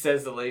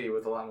 Says the lady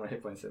with a lot more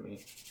hit points than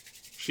me.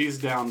 She's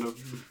down to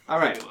All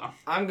right. pretty low.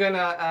 I'm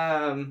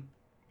gonna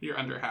You're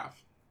under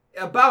half.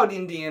 about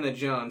Indiana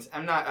Jones.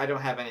 I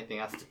don't have anything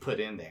else to put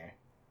in there.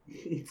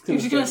 You're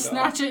just gonna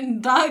snatch it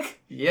and duck.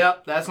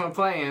 Yep, that's my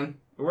plan.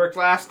 It worked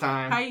last How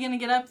time. are you gonna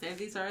get up there?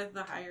 These are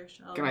the higher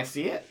shelves. Can I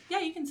see it? Yeah,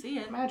 you can see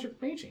it.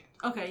 Magic mage hand.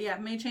 Okay, yeah,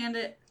 mage hand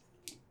it.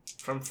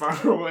 From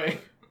far away.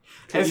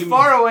 Can As you-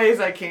 far away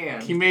as I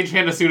can. He mage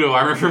hand a pseudo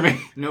armor for me.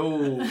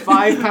 No,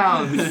 5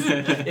 pounds.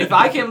 If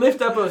I can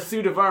lift up a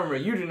suit of armor,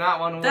 you do not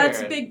want to wear That's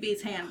it. Big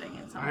B's handing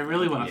it. I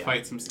really want to Yeah.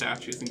 fight some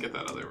statues and get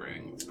that other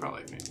ring. It's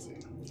probably fancy.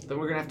 Then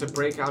we're gonna have to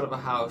break out of a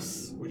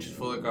house which is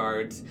full of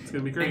guards, It's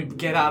gonna be great. and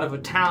get out of a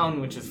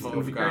town which is full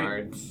gonna of be great.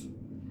 guards.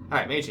 All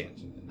right, mage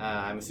hand.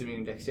 I'm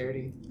assuming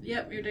dexterity.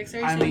 Yep, your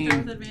dexterity I saving throw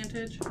mean- with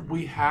advantage.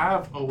 We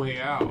have a way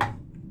out.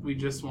 We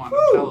just want to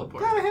Woo!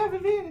 teleport. Gotta have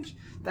advantage.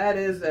 That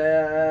is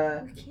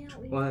We can't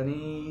leave.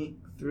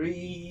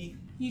 23.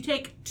 You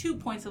take 2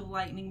 points of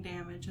lightning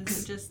damage, and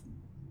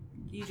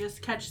you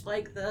just catch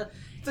like the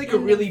It's like a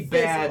really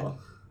fizzle.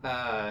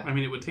 bad. I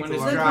mean, it would take When a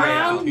it's long The dry time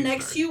out. ground to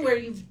next start. to you, where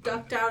you've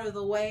ducked out of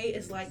the way,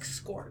 is like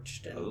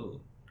scorched and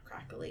Ooh,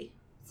 crackly.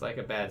 it's like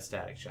a bad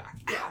static shock.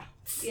 Yeah,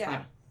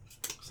 yeah.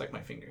 It's like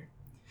my finger.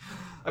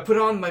 I put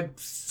on my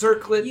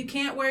circlet. You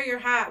can't wear your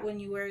hat when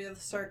you wear the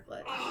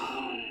circlet.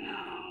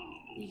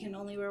 You can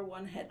only wear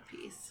one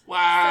headpiece.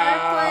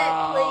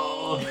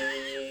 Wow. Circlet,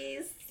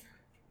 please.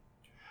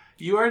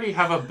 You already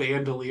have a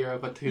bandolier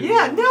of attunement.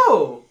 Yeah,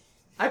 no.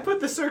 I put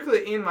the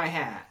circlet in my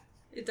hat.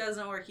 It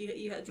doesn't work.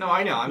 You had to. No,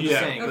 I know. I'm just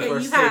Yeah. saying Okay, for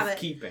you have it.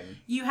 safekeeping.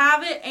 You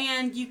have it,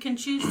 and you can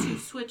choose to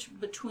switch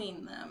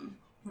between them.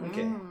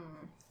 Okay.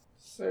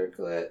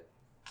 Circlet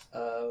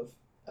of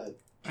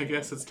I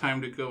guess it's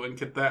time to go and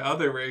get that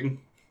other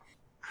ring.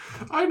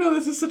 I know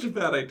this is such a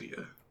bad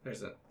idea.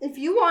 There's a If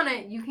you want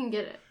it, you can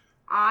get it.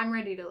 I'm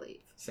ready to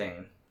leave.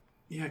 same.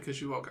 Yeah, because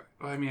you all got...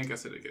 Well, I mean, I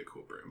guess I did get a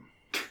cool broom.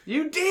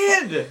 You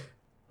did.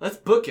 Let's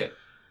book it.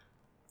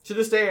 To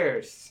the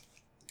stairs.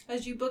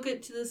 As you book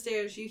it to the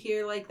stairs, you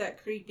hear like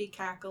that creepy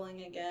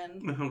cackling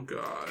again. Oh,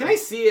 God. Can I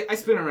see it? I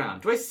spin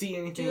around. Do I see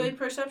anything? Do a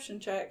perception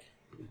check.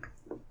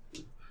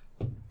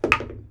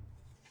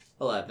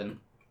 11.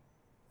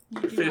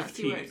 You do not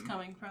see where 15. it's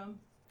coming from.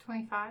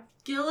 25.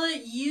 Gilla,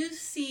 you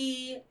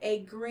see a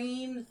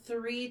green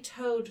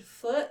 3-toed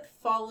foot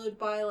followed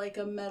by like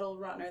a metal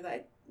runner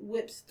that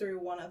whips through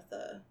one of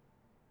the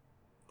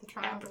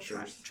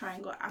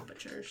triangle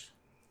apertures.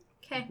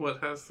 Okay. What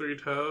has 3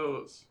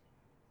 toes?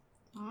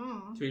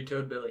 Mm.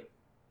 3-toed Billy.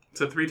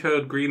 It's a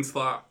 3-toed green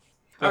sloth.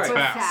 That's All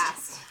right.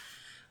 fast.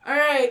 All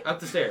right, Up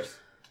the stairs.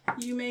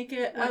 you make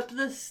it up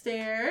the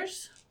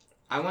stairs.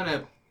 I want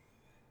to.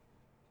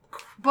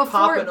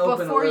 Before it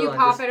open a before you little and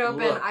pop just it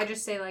open, look. I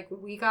just say like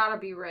we gotta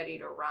be ready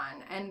to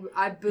run, and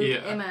I boot Yeah.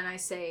 Emma and I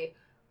say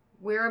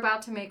we're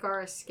about to make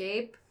our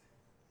escape.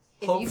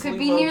 If you Hopefully could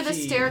be near the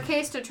low-key.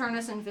 staircase to turn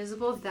us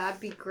invisible,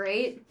 that'd be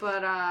great.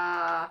 But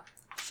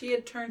She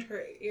had turned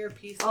her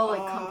earpiece like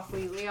off.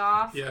 completely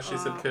off. Yeah, she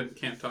said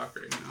can't talk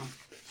right now.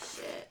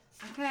 Shit.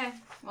 Okay.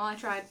 Well, I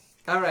tried.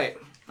 Alright,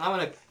 I'm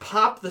gonna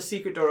pop the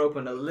secret door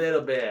open a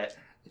little bit.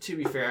 To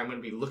be fair, I'm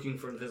gonna be looking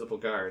for invisible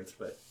guards,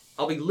 but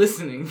I'll be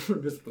listening for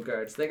invisible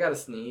guards. They gotta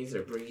sneeze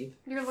or breathe.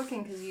 You're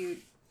looking because you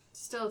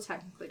still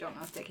technically don't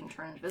know if they can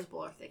turn invisible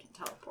or if they can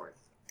teleport.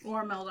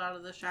 Or meld out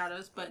of the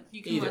shadows, but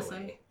you can Either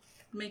listen. way.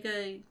 Make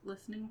a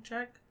listening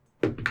check.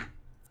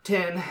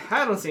 10.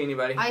 I don't see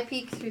anybody. I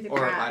peek through the Or,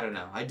 crack. I don't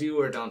know. I do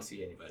or don't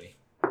see anybody.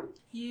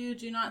 You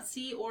do not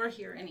see or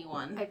hear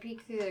anyone. I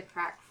peek through the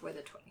crack for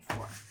the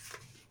 24.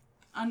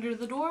 Under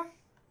the door?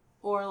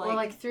 Or like... Or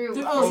like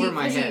through over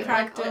my head. Like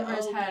Cracked it over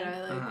his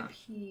head. open. I Uh-huh.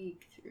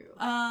 peek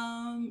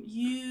through.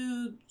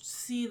 You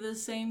see the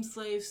same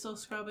slave still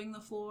scrubbing the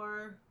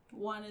floor.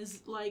 One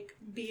is, like,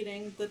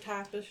 beating the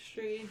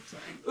tapestry.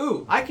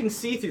 Ooh, I can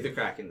see through the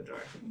crack in the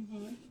door.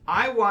 Mm-hmm.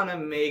 I want to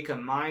make a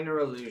minor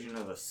illusion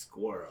of a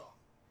squirrel.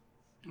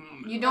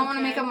 You don't want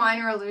to Okay. make a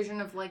minor illusion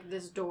of like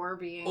this door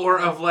being Or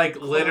of like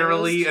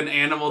literally closed. an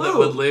animal that Ooh,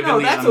 would live no,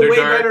 in the that's Underdark. a way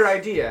better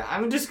idea.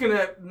 I'm just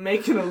gonna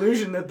make an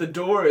illusion that the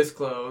door is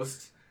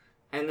closed,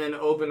 and then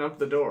open up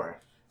the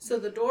door. So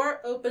the door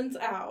opens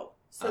out.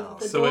 So Oh. that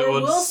the So door it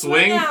would will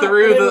swing out,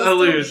 through but it the will still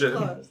be illusion.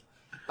 closed.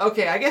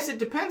 Okay, I guess it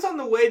depends on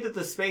the way that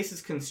the space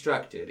is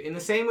constructed. In the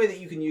same way that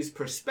you can use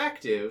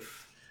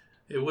perspective.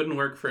 It wouldn't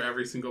work for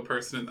every single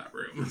person in that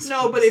room.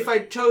 No, but if I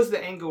chose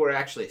the angle where I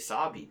actually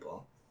saw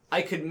people,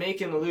 I could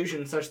make an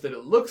illusion such that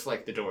it looks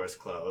like the door is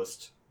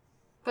closed,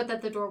 but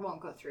that the door won't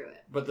go through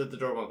it. but that the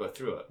door won't go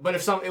through it. But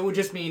it would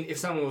just mean if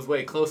someone was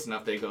way close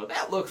enough, they'd go,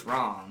 that looks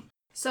wrong.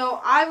 So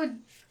I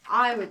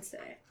would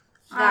say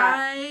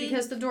that I-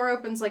 because the door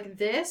opens like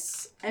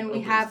this and we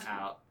Opens have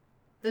out.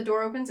 the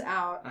door opens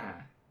out, Uh-huh.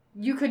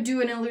 you could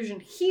do an illusion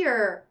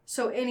here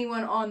so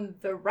anyone on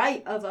the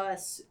right of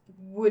us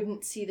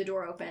wouldn't see the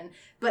door open,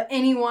 but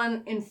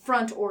anyone in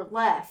front or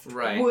left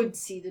Right. would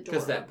see the door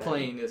Because that open.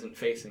 plane isn't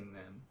facing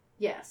them.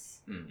 Yes.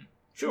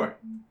 Sure.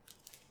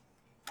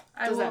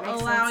 I Does will that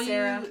make allow sense,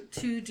 Sarah? you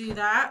to do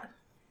that.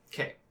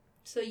 Okay.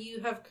 So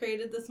you have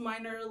created this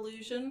minor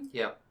illusion.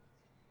 Yep.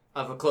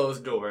 Of a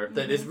closed door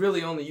that is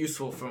really only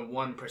useful from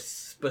one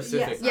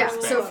specific Yes, Yeah,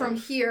 perspective. so from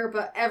here,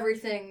 but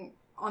everything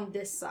on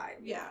this side.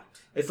 Yeah.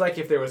 It's like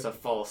if there was a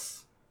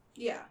false,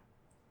 Yeah.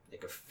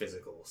 like a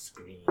physical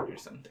screen or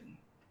something.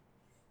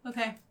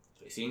 Okay.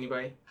 Do you see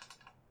anybody?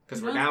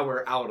 Because No.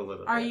 we're out a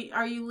little bit.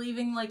 Are you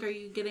leaving? Like, are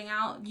you getting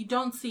out? You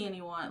don't see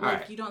anyone. Like,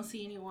 Alright. you don't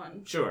see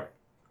anyone. Sure.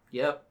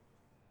 Yep.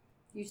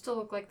 You still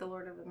look like the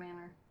Lord of the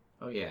Manor.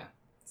 Oh yeah.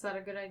 Is that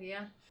a good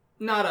idea?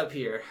 Not up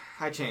here.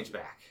 I changed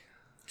back.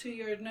 To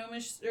your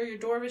gnomish or your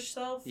dwarvish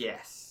self.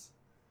 Yes.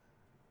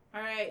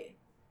 All right.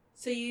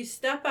 So you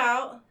step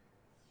out.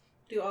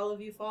 Do all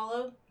of you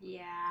follow?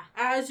 Yeah.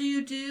 As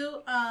you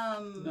do,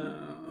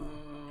 No.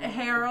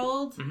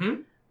 Harold,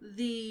 Mm-hmm.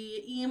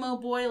 the emo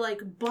boy,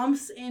 like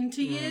bumps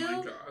into you. Oh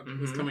my god.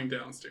 He's Mhm. coming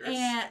downstairs.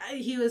 And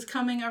he was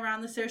coming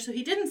around the stairs, so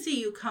he didn't see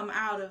you come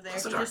out of there.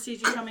 That's He dark. just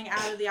sees you coming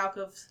out of the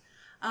alcoves,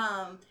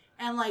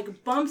 and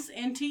like bumps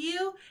into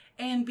you.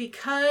 And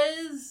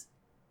because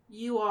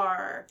you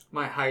are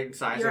My height and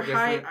size your are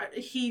different. height,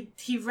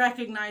 he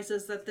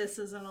recognizes that this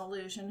is an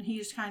illusion. He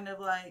just kind of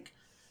like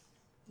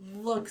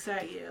looks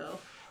at you,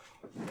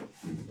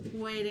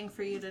 waiting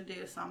for you to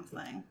do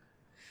something.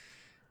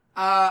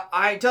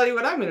 I tell you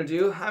what I'm going to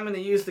do. I'm going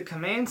to use the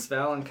command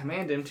spell and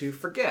command him to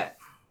forget.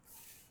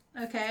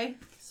 Okay,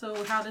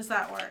 so how does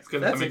that work? He's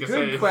gonna have That's to a make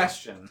good save.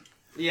 question.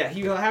 Yeah,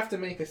 he'll have to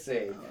make a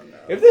save. Oh, no.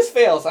 If this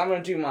fails, I'm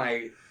going to do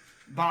my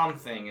bomb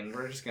thing, and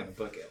we're just going to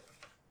book it.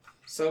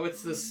 So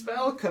it's the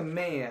spell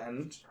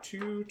command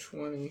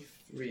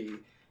 223.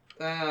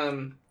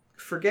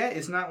 Forget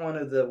is not one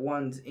of the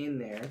ones in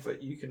there,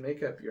 but you can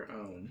make up your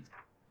own.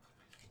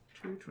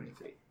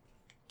 223.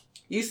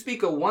 You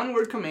speak a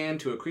one-word command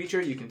to a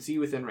creature you can see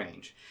within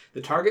range.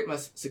 The target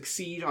must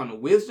succeed on a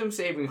wisdom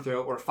saving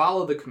throw or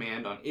follow the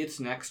command on its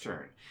next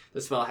turn.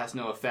 The spell has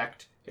no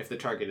effect if the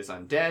target is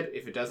undead,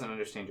 if it doesn't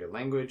understand your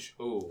language.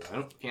 Oh,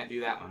 can't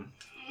do that one.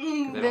 'Cause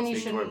I Then don't you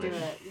speak shouldn't do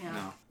Dwarvish. it. Yeah.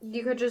 No.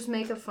 You could just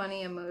make a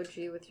funny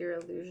emoji with your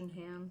illusion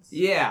hands.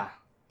 Yeah.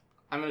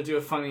 I'm going to do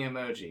a funny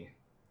emoji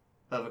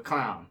of a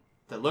clown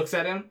that looks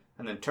at him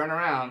and then turn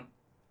around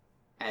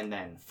and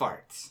then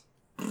farts.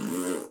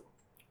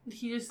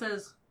 He just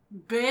says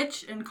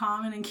 "bitch" in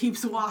common and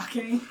keeps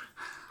walking.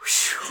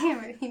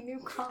 Damn it, he knew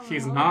common.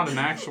 He's not an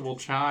actual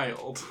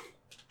child.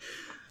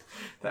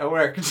 That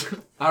worked.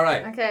 All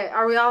right. Okay,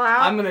 are we all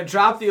out? I'm going to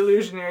drop the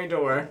illusionary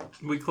door.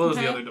 We close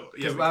Okay. the other door.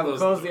 Yeah, Because we I will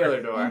close the door.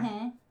 other door.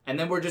 Mm-hmm. And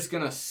then we're just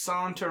going to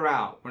saunter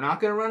out. We're not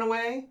going to run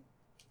away.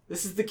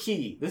 This is the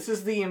key. This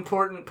is the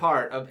important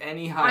part of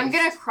any heist. I'm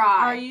gonna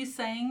cry. Are you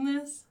saying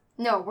this?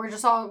 No, we're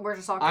just all.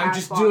 I'm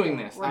just casual. doing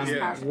this. We're I'm just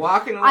Yeah. casual.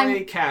 walking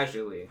away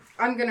casually.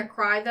 I'm gonna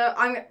cry though.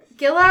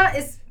 Gilla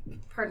is.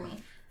 Pardon me.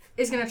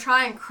 Is gonna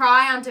try and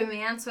cry on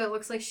demand, so it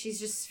looks like she's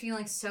just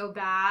feeling so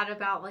bad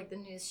about like the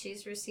news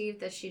she's received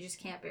that she just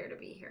can't bear to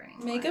be here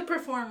anymore. Make a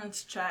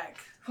performance check.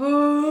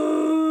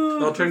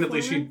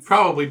 Alternatively, she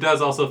probably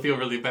does also feel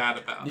really bad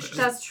about You it. should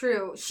That's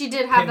true. She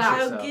did have Pinch that.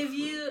 yourself. I'll give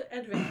you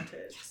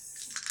advantage.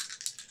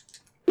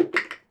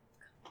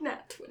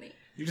 Nat 20.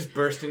 You just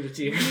burst into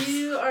tears.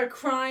 You are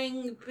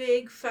crying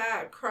big,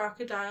 fat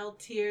crocodile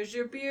tears.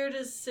 Your beard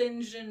is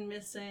singed and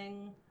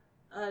missing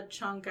a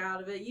chunk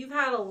out of it. You've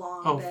had a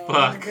long day. fuck.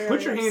 I'm very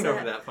Put your hand upset.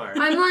 over that part.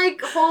 I'm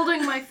like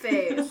holding my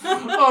face.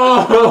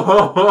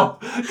 Oh,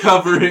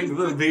 covering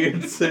the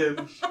beard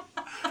singe.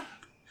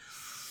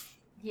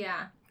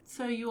 Yeah.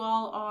 So you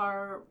all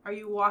are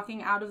you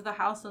walking out of the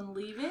house and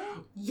leaving?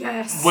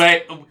 Yes.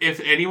 Wait, if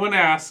anyone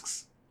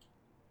asks,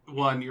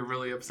 one, you're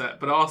really upset,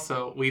 but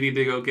also we need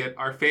to go get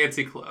our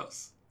fancy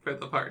clothes for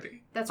the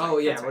party. That's right. Oh,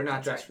 yeah, that's we're right,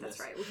 not that's dressed for right, That's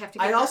this. right. We have to.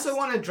 Get I also dressed.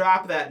 want to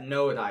drop that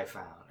note I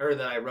found, or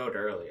that I wrote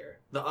earlier.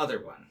 The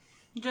other one.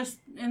 Just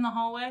in the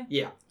hallway?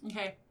 Yeah.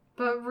 Okay.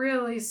 but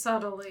really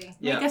subtly.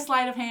 Yeah. Make a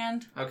sleight of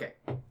hand. Okay.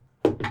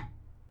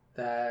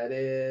 That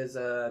is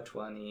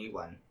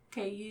 21.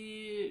 Okay,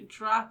 you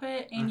drop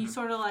it and you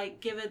sort of like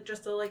give it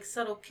just a like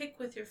subtle kick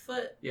with your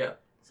foot. Yeah.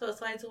 So it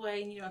slides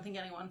away and you don't think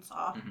anyone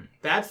saw.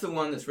 That's the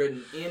one that's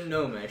written in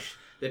Gnomish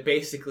that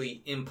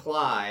basically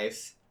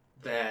implies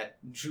that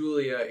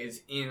Julia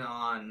is in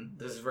on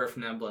the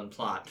Zwerfneblin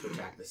plot to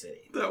attack the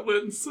city. That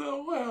went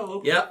so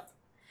well. Yep.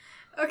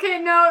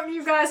 Okay, no,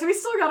 you guys, we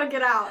still gotta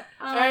get out.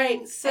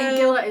 Alright, so- and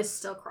Gilla is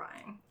still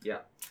crying.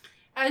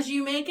 As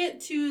you make it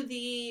to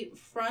the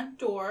front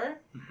door,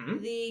 Mm-hmm.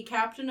 the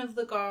captain of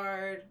the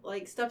guard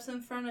like steps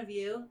in front of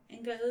you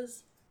and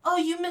goes, "Oh,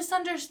 you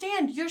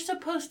misunderstand. You're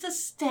supposed to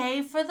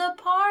stay for the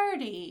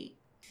party.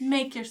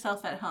 Make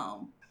yourself at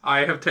home." I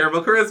have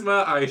terrible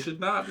charisma. I should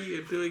not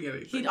be doing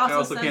anything. He I also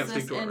also says can't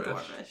this speak in Dwarvish.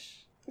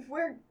 Dwarvish.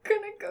 We're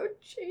gonna go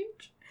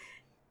change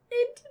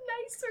into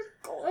nicer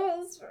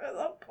clothes for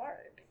the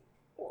party.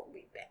 We'll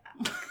be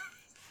back.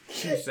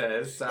 She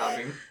says,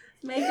 sobbing.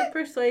 Make a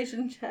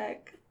persuasion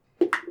check.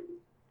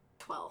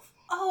 12.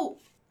 Oh,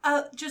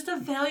 just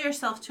avail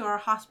yourself to our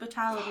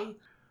hospitality.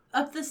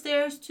 Up the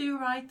stairs to your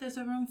right, there's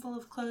a room full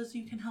of clothes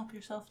you can help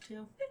yourself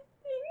to.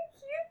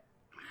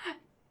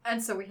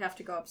 And so we have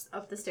to go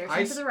up the stairs I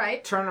and to the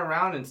right. Turn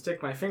around and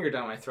stick my finger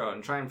down my throat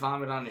and try and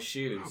vomit on his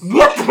shoes.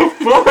 What the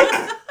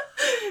fuck?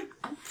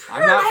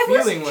 I'm not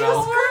feeling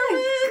well.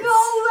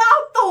 Go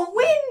out the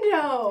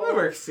window! That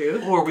works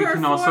too. Or we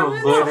can also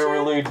Performance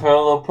literally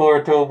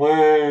teleport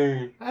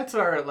away. That's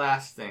our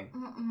last thing.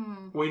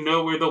 Mm-mm. We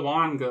know where the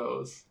wand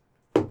goes.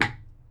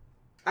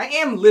 I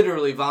am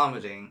literally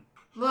vomiting.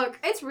 Look,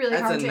 it's really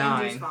That's hard a to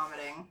 9. induce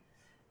vomiting.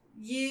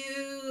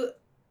 You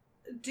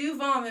do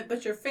vomit,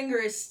 but your finger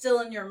is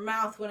still in your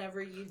mouth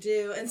whenever you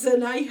do, and so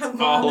now you have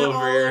vomit all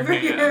over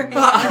your hand.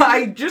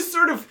 I just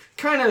sort of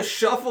kind of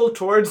shuffle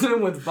towards him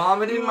with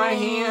vomit in my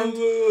hand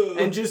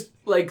and just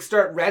like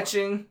start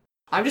retching.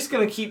 I'm just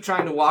gonna keep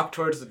trying to walk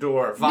towards the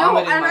door,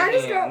 vomit in and my I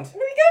just hand. go, we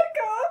gotta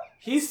go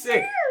He's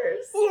sick.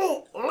 upstairs.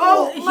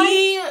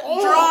 He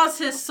draws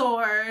his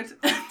sword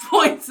and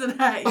points it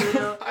at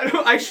you.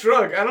 I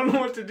shrug. I don't know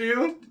what to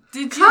do.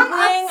 Did you Come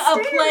bring a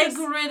upstairs.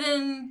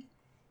 plague-ridden?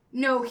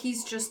 No,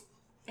 he's just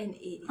an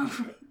idiot.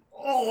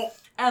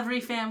 Every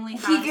family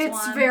has He gets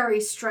one. very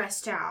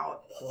stressed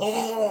out.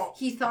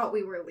 He thought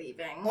we were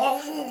leaving.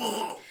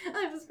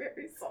 I'm just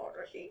very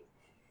sorry.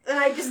 And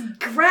I just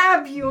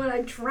grab you and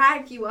I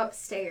drag you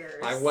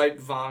upstairs. I wipe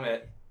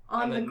vomit.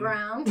 on and the then-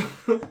 ground.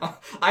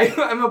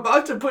 I'm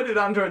about to put it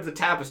on towards the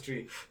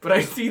tapestry, but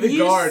I see the You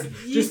guard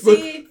s- you just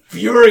see- look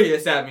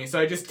furious at me, so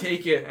I just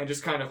take it and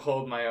just kind of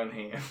hold my own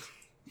hand.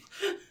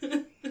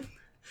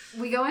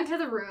 We go into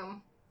the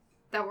room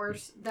that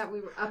we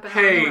were up and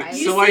Hey, on the right.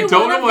 You So see I don't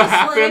one know of what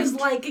the slaves, happened.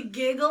 like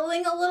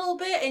giggling a little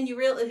bit, and you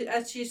realize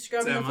as she's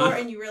scrubbing the It's floor,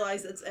 Emma. and you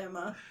realize it's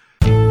Emma.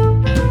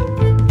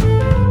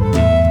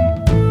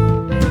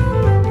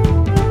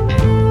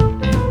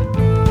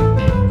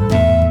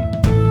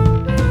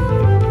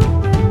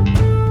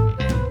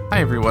 Hi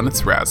everyone,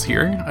 it's Raz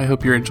here. I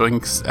hope you're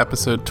enjoying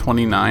episode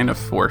 29 of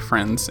Four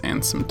Friends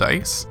and Some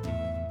Dice.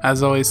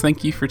 As always,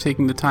 thank you for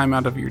taking the time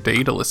out of your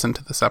day to listen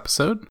to this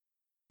episode.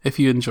 If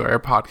you enjoy our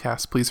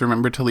podcast, please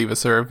remember to leave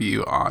us a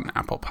review on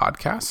Apple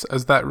Podcasts,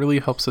 as that really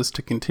helps us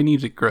to continue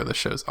to grow the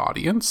show's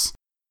audience.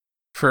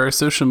 For our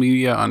social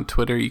media on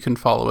Twitter, you can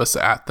follow us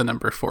at the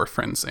number 4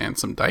 Friends and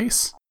Some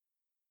Dice.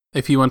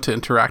 If you want to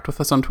interact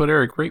with us on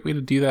Twitter, a great way to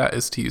do that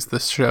is to use the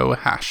show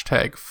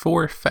hashtag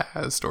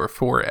 4FASD or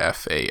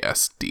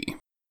 4FASD.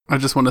 I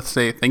just want to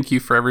say thank you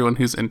for everyone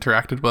who's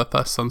interacted with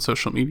us on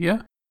social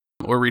media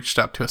or reached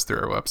out to us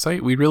through our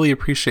website. We really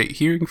appreciate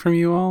hearing from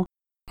you all.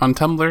 On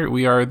Tumblr,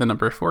 we are the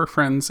number 4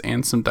 Friends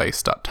and Some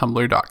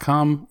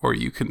Dice.tumblr.com, or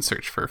you can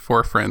search for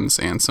 4 Friends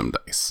and Some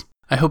Dice.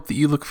 I hope that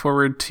you look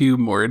forward to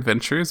more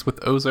adventures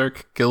with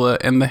Ozark, Gilla,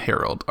 and the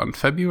Herald on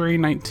February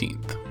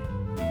 19th.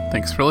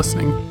 Thanks for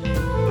listening.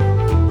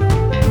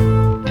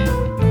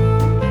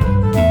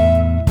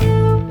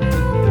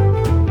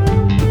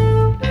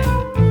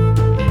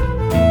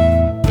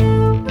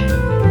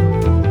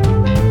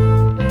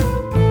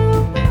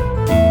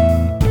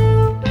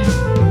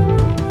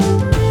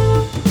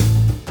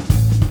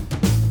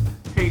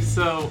 Hey,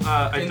 so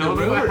I In don't the know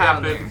room what or down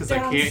happened there? because I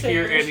can't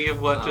hear Downstairs. any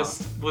of what Oh.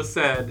 just was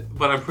said,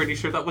 but I'm pretty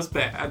sure that was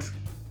bad.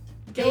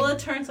 Gilla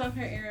turns on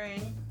her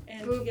earring,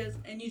 and Boop. he goes,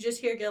 and you just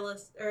hear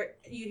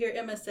you hear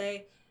Emma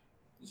say,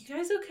 You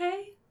guys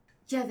okay?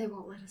 Yeah, they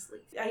won't let us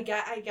leave. I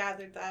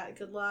gathered that.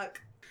 Good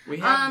luck. We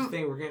have the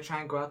thing. We're gonna try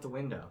and go out the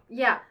window.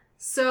 Yeah.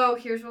 So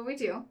here's what we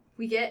do.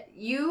 We get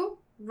you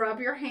rub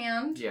your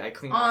hand Yeah, I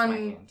clean off my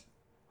hand.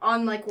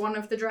 on like one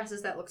of the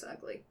dresses that looks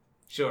ugly.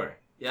 Sure.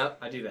 Yep,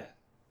 I do that.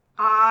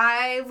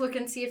 I look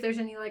and see if there's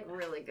any like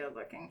really good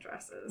looking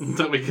dresses.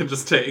 That we can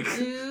just take.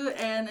 Do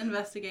an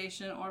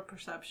investigation or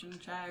perception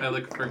check. I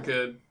look for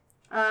good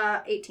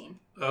 18.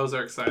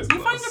 Ozark size You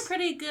clothes. find a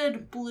pretty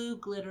good blue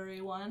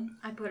glittery one.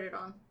 I put it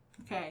on.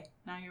 Okay,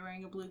 now you're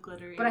wearing a blue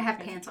glittery. But I have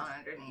pants on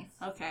underneath.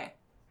 Okay.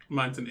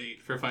 Mine's an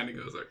 8 for finding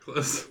Ozark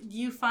clothes.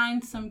 You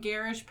find some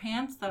garish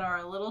pants that are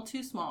a little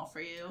too small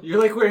for you.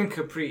 You're like wearing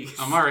capris.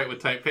 I'm alright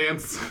with tight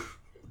pants.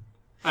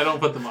 I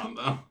don't put them on,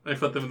 though. I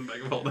put them in the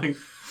bag of holding.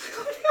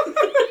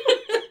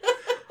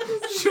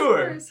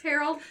 Sure.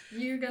 Harold,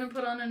 you gonna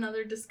put on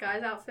another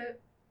disguise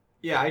outfit?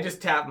 Yeah, I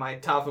just tap my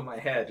top of my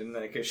head and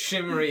like a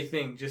shimmery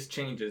thing just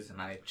changes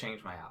and I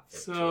change my outfit.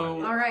 So- to one of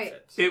the All right.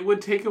 outfits. It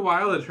would take a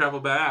while to travel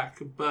back,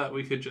 but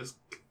we could just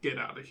get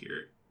out of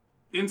here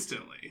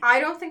instantly. I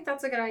don't think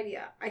that's a good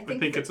idea. I I think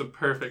think it's a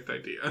perfect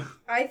idea.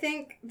 I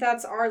think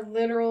that's our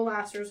literal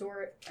last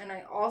resort, and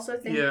I also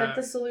think Yeah. that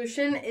the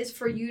solution is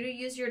for you to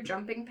use your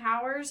jumping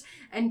powers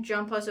and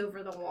jump us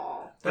over the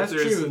wall. But That's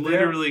there's true.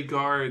 literally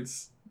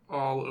guards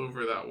all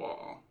over that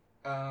wall.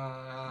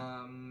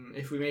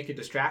 If we make a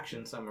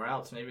distraction somewhere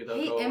else, maybe they'll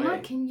Hey go Emma,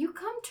 away. can you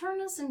come turn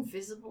us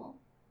invisible?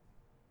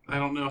 I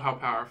don't know how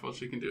powerful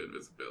she can do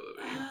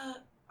invisibility.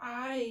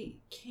 I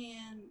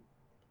can.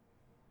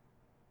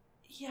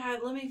 Yeah,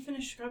 let me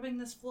finish scrubbing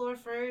this floor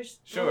first.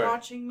 Sure. You're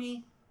watching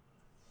me.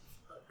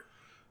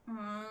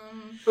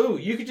 Ooh,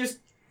 you could just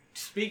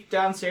speak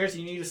downstairs.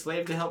 You need a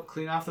slave to help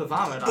clean off the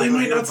vomit. They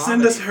might not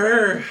send us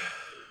her.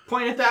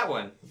 Point at that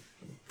one.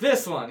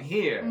 This one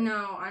here.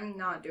 No, I'm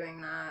not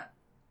doing that.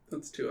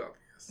 That's too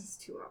obvious. It's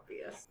too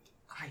obvious.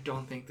 I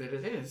don't think that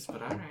it is,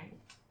 but all right.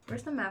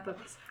 Where's the map of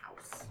his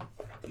house?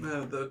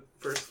 No, the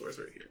first floor's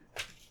right here.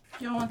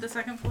 You don't want the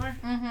second floor?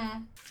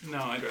 Mm-hmm. No,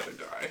 I'd rather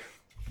die.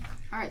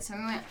 Alright, so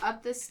we went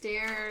up the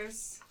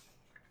stairs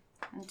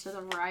and to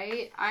the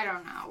right. I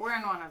don't know. We're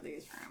in one of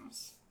these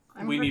rooms.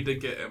 We need to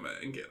get Emma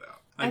and get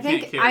out. I can't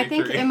think carry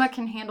three. Emma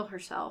can handle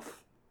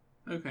herself.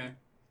 Okay.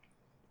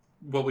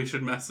 Well, we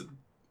should mess it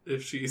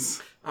if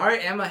she's... All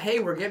right, Emma. Hey,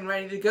 we're getting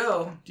ready to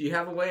go. Do you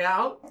have a way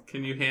out?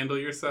 Can you handle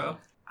yourself?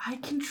 I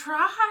can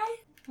try.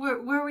 Where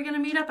are we going to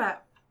meet up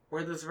at?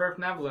 Where does Verf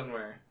Nevlin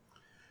were?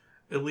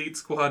 Elite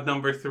Squad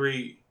number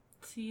 3.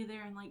 See you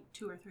there in like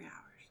 2 or 3 hours.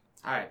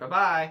 All right,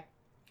 bye-bye.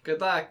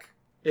 Good luck.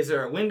 Is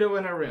there a window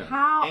in a room?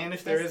 How And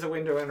if there is a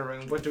window in a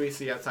room, what do we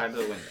see outside of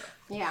the window?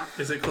 Yeah.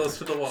 Is it close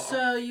to the wall?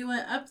 So you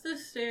went up the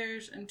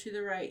stairs and to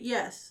the right.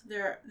 Yes,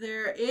 there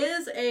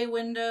is a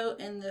window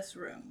in this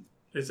room.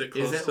 Is it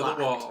close it to locked?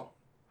 the wall?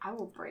 I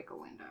will break a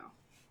window.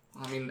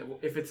 I mean,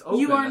 if it's open,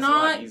 You are that's a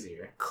lot not-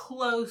 easier.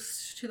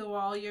 Close to the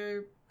wall.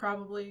 You're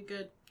probably a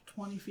good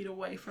 20 feet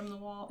away from the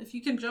wall. If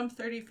you can jump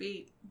 30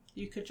 feet,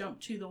 you could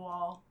jump to the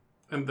wall.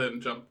 And then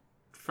jump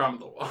from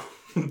the wall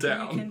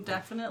down. You can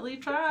definitely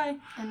try.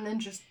 And then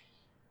just...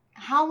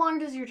 How long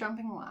does your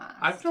jumping last?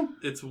 I've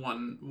jumped... It's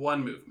one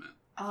movement.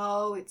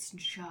 Oh, it's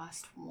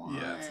just one.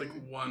 Yeah, it's like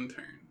one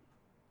turn.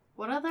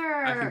 What other...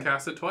 I can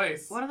cast it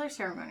twice. What other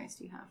ceremonies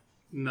do you have?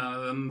 None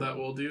of them that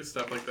will do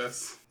stuff like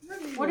this.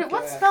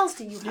 What spells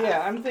do you have?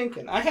 Yeah, I'm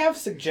thinking. I have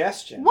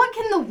suggestions. What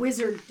can the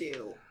wizard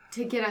do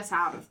to get us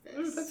out of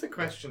this? That's a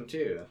question,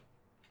 too.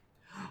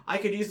 I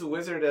could use the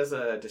wizard as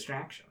a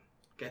distraction.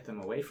 Get them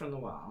away from the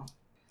wall.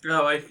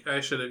 Oh, I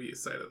should have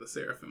used Sight of the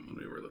Seraphim when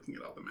we were looking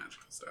at all the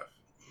magical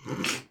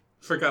stuff.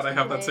 Forgot I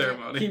have that He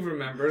ceremony.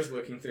 remembers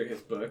looking through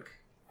his book.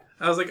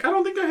 I was like, I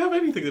don't think I have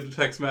anything that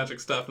detects magic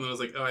stuff. And then I was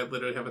like, oh, I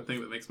literally have a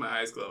thing that makes my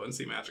eyes glow and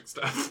see magic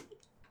stuff.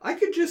 I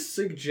could just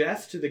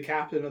suggest to the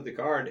captain of the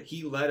guard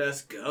he let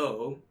us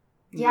go.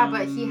 Yeah,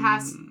 but he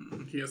has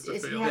He has to he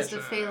fail has the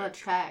to check. fail a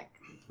check.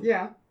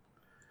 Yeah.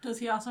 Does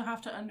he also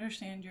have to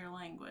understand your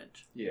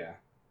language? Yeah.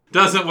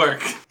 Doesn't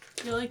work.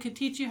 Really could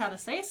teach you how to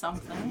say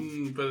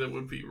something. But it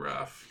would be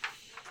rough.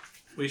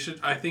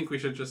 I think we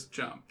should just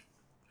jump.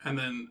 And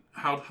then,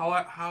 how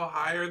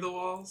high are the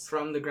walls?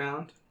 From the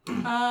ground.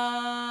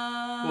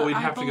 Well, we'd I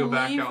have to go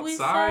back believe we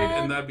outside, said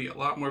and that'd be a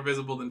lot more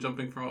visible than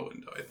jumping from a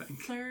window, I think.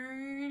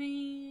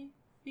 30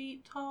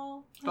 feet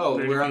tall. Oh,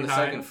 30 we're on feet the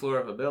high? second floor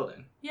of a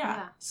building.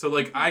 Yeah. So,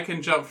 like, I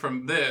can jump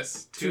from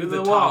this to the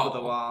top wall, of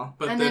the wall.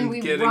 but and then then we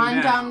getting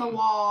run down the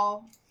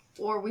wall,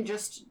 or we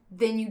just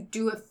then you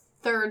do a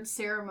third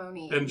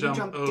ceremony And you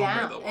jump over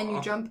down the and you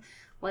wall. jump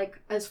like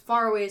as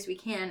far away as we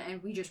can,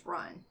 and we just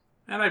run.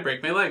 And I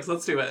break my legs.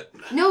 Let's do it.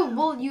 No,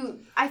 well,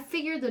 I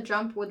figured the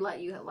jump would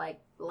let you like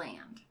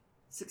land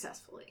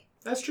successfully.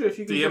 That's true. If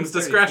you can jump DM's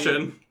 30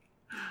 discretion.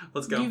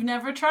 Let's go. You've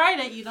never tried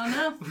it. You don't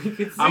know. feet, we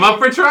could I'm see up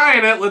for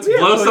trying it. Let's We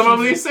have blow some of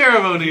potions these of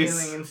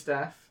ceremonies. healing and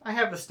stuff. I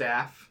have the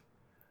staff.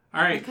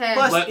 All right. Okay,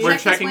 Plus, check We're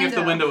this checking if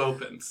the window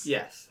opens.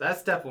 Yes, that's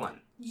step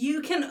one.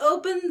 You can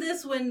open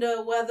this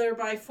window whether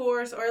by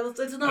force or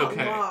it's not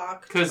Okay.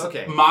 locked. Because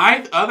Okay.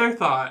 my other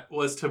thought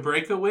was to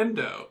break a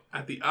window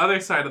at the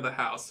other side of the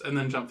house and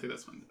then jump through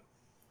this window.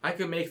 I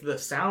could make the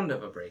sound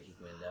of a breaking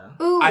window.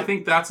 Ooh. I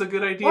think that's a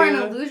good idea. Or an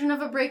illusion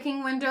of a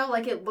breaking window,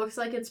 like it looks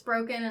like it's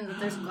broken and that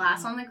there's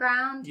glass on the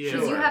ground. Yeah.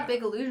 Because you Sure. have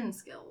big illusion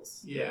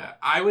skills. Yeah,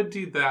 I would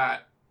do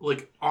that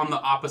like on the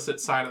opposite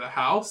side of the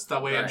house.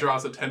 That way Right. it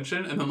draws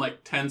attention, and then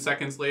like 10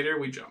 seconds later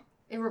we jump.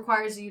 It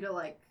requires you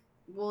to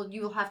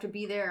you'll have to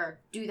be there,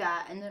 do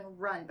that, and then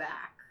run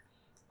back.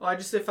 Well,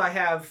 if I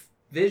have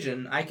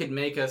vision, I could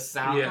make a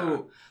sound. Yeah.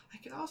 Oh, I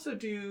could also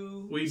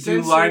do. We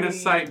do line of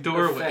sensory sight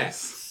doorways.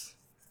 effects.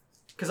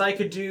 Because I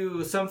could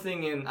do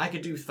something I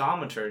could do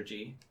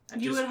thaumaturgy.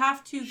 and You just would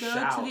have to go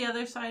shout. to the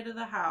other side of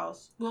the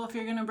house. Well, if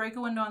you're going to break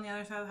a window on the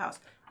other side of the house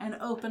and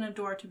open a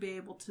door to be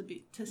able to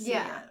see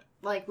Yeah. it.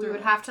 Like, we Through would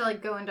it. have to,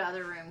 go into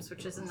other rooms,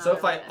 which is another So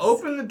if I risk.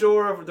 open the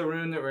door of the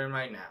room that we're in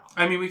right now,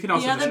 I mean, we can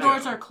also The other just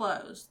doors go. are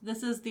closed.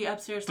 This is the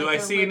upstairs. Do like I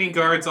the see any living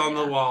guards on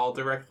the area. wall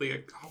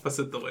directly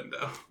opposite the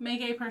window?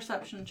 Make a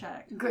perception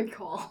check. Good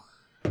call.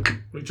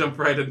 We jump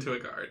right into a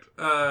guard.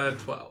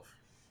 12.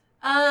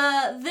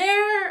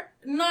 They're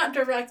not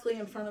directly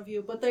in front of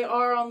you, but they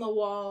are on the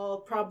wall,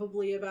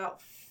 probably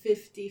about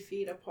 50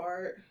 feet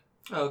apart.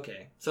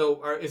 okay.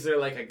 So is there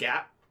like a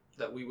gap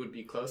that we would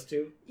be close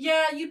to?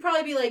 Yeah, you'd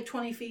probably be like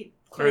 20 feet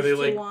close Are they to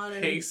like one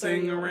and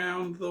pacing 30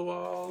 around the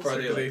walls? Or are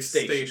they, do like,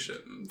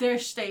 stationed? They're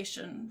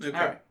stationed. Okay.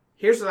 All right.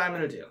 Here's what I'm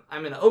gonna do.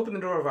 I'm gonna open the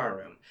door of our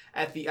room.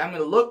 I'm gonna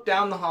look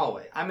down the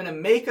hallway. I'm gonna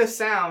make a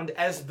sound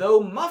as though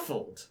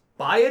muffled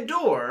by a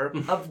door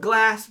of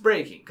glass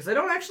breaking. Because I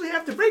don't actually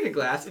have to break a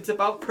glass. It's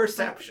about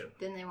perception.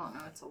 Then they won't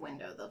know it's a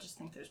window. They'll just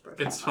think there's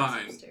broken It's glass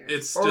fine. upstairs.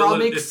 It's Or still I'll a,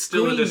 make it's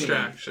still a screaming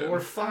distraction. or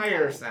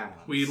fire sounds.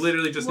 We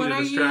literally just What need a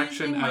are you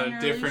distraction using? at a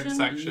Minor different illusion?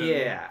 section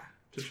Yeah.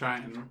 to try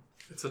and...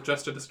 It's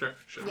just a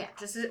distraction. Yeah,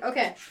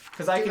 okay.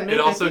 Because I Do can it. make It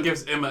also I think,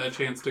 gives Emma a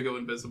chance to go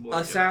invisible. a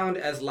again. sound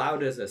as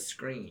loud as a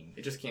scream.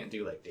 It just can't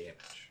do like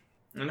damage.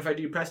 And if I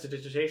do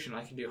prestidigitation,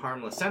 I can do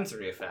harmless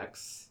sensory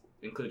effects,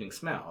 including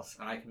smells,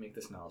 and I can make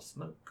the smell of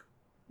smoke.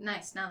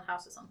 Nice, now the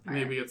house is on fire.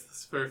 Maybe it's the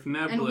Smurf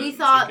Nebula. And we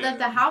thought that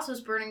the house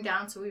was burning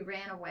down, so we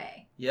ran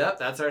away. Yep,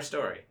 that's our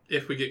story.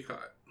 If we get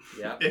caught.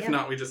 Yep. If Yep.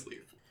 not, we just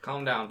leave.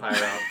 Calm down,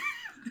 Pyro.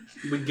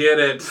 We get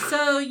it.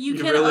 So you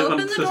can really open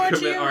want the to door to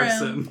commit your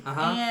arson. room,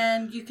 Uh-huh.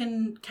 and you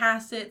can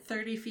cast it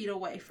 30 feet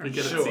away from We you.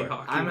 get Sure, a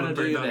Seahawk. I'm and gonna we'll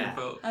burn do down your that.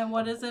 boat. And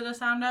what is it a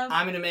sound of?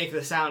 I'm gonna make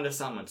the sound of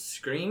someone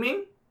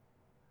screaming,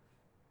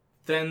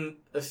 then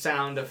the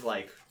sound of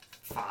like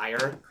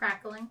fire,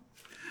 Crackling.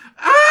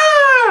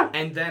 Ah!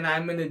 and then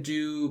I'm gonna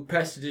do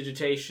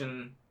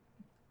prestidigitation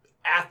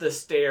at the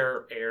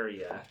stair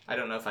area. I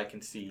don't know if I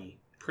can see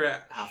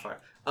Crack. how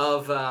far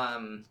of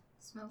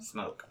Smells.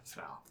 smoke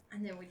smell,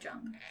 And then we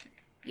jump.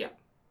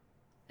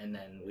 and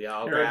then we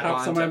all Here, it grab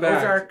helps on onto my back.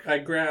 Ozark. I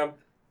grab.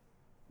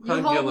 You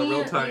Hug hold Yella me.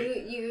 real tight.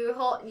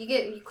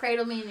 You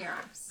cradle me in your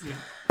arms.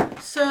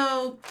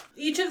 So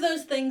each of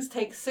those things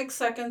takes 6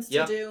 seconds to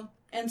Yep. do.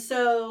 And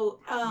so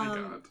Oh my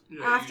God.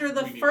 Yeah, after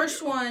the we need to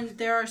first go. one,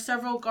 there are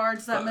several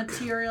guards that Fuck.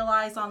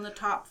 materialize on the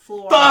top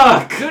floor.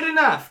 Fuck! Good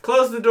enough.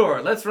 Close the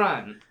door. Let's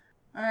run.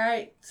 All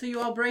right, so you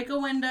all break a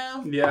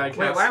window, Yeah, I Wait,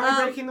 cast. why are we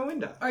Um, breaking the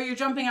window? or you're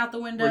jumping out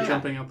the window. We're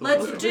jumping out the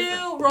Let's window.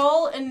 do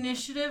roll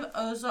initiative,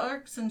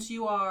 Ozark, since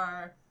you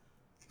are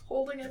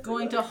Holding it.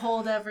 going to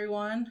hold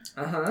everyone.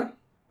 Uh huh.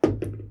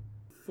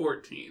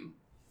 14.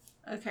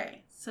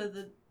 Okay, so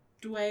the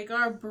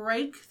Dwagar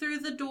break through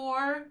the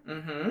door,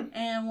 Mm-hmm.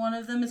 and one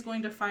of them is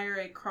going to fire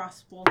a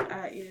crossbolt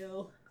at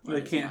you. I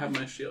can't have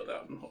my shield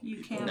out and hold You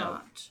people.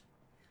 cannot.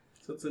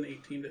 So it's an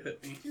 18 to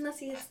hit me. Unless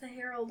he hits the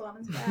herald on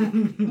his back.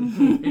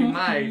 You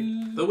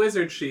might. The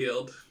wizard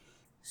shield.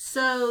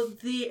 So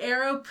the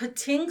arrow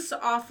patinks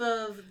off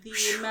of the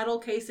metal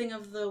casing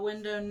of the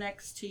window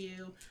next to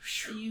you.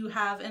 You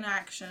have an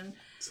action.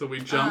 So we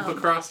jump Um,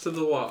 across to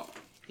the wall.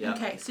 Yep.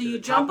 Okay, so To you the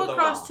jump top of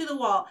the across wall. to the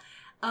wall.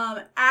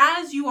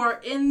 As you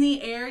are in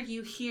the air,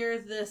 you hear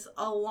this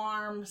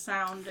alarm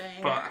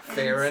sounding Fuck.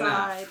 Fair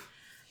inside, enough.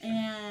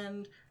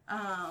 and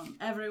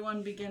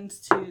everyone begins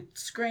to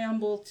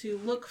scramble to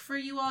look for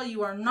you all.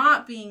 You are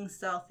not being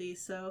stealthy,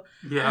 so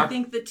I Yeah.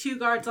 think the two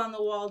guards on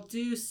the wall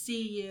do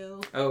see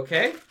you.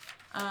 Okay.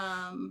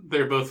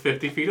 They're both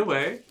 50 feet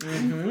away.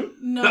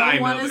 Mm-hmm. No I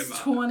know one they're is not.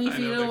 20 I know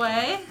feet they're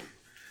away.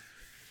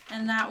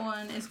 And that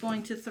one is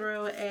going to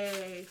throw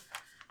a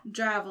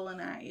javelin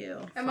at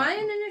you. Am I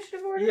in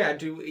initiative order? Yeah.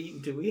 Do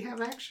we have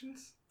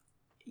actions?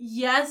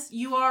 Yes,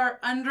 you are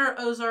under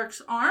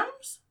Ozark's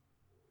arms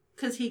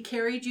because he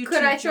carried you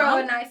Could to I throw a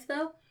jump. knife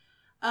though?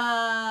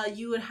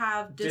 You would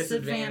have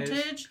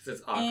disadvantage, 'cause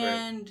it's awkward.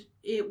 and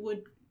it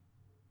would.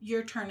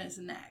 Your turn is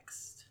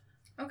next.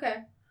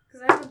 Okay.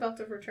 Because I have a belt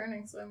of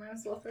returning, so I might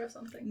as well throw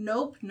something.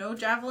 Nope, no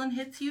javelin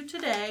hits you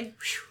today.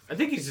 I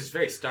think he's just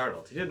very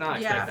startled. He did not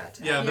expect Yeah. that.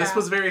 To Yeah, this Yeah.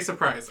 was very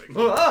surprising.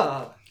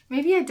 Oh.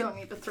 Maybe I don't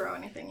need to throw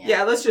anything yet.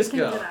 Yeah. Let's just Can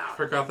go. get out.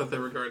 Forgot that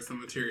there were guards that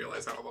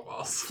materialize out of the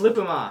walls. Flip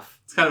him off,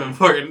 It's kind of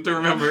important to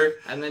remember.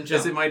 and then Is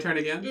jump. it my turn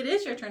again? It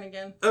is your turn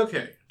again.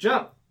 Okay.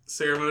 Jump.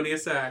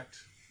 Ceremonious act.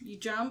 You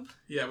jump.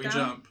 Yeah, we Down?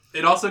 jump.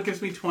 It also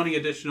gives me 20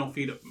 additional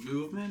feet of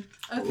movement.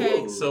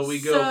 Okay. Ooh. So we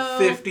go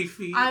 50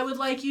 feet. I would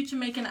like you to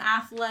make an And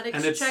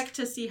athletics it's check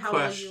to see how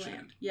well you question.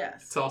 land.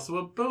 Yes. It's also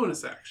a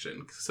bonus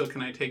action. So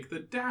can I take the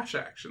dash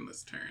action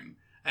this turn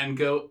and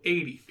go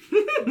 80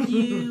 feet?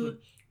 You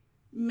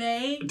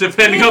may.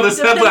 Depending on this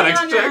depending athletics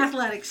on your check.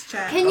 athletics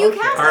check. Can you Okay.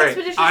 cast All right,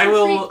 Expedition I Retreat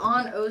will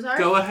on Ozark?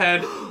 Go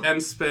ahead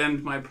and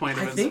spend my point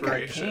of I think I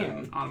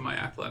inspiration can. on my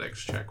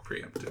athletics check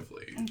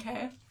preemptively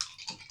Okay.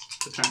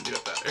 to try and do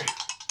it better.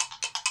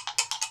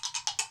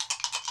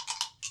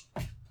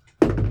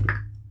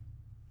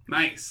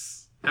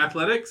 Nice.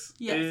 Athletics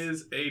Yes.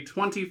 is a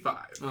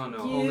 25. Oh no,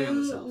 only on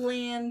the You self.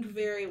 land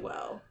very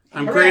well.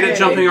 I'm great at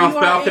jumping You off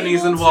are balconies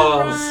able and to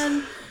walls.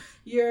 run.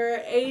 You're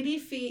 80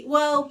 feet.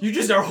 Well, You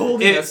just are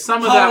holding us.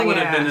 Some of that hauling would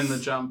have been ass. in the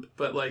jump,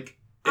 but like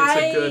it's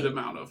a good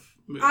amount of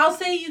movement. I'll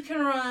say you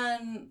can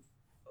run,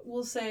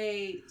 we'll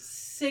say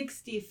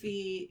 60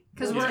 feet.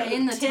 'Cause We'll we're take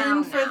in the 10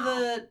 town for now.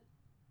 the.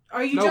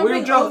 Are you No, we were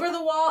jumping jump- over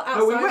the wall outside?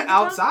 No, we of went the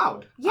town?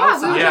 outside. Yeah,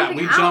 we were yeah, jumping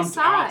we jumped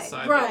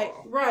outside. the Right,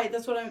 wall. right.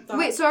 That's what I thought.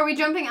 Wait, so are we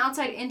jumping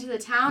outside into the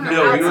town or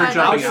No, we were outside,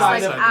 jumping just,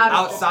 like, outside out of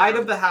Outside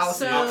of the house,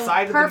 So-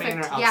 outside of Perfect, the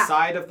manor, yeah.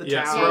 outside of the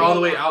Yes, town. we're Yeah, all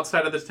the way yeah.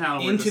 outside of the town.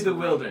 And we're Into just the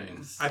running.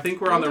 wilderness. I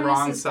think we're on the Wilderness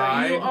wrong is great.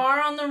 side. You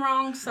are on the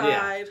wrong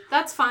side.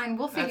 That's fine.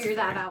 We'll figure That's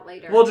that fair. out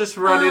later. We'll just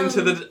run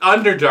into the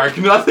Underdark.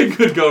 Nothing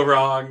could go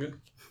wrong.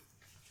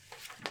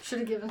 Should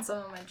have given some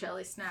of my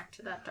jelly snack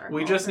to that dark.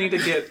 We just altar. need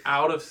to get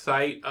out of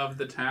sight of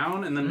the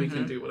town, and then we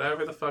can Mhm. do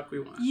whatever the fuck we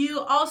want. You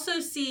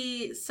also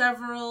see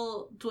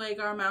several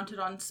Dwagar mounted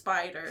on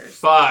spiders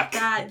Fuck.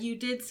 that you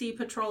did see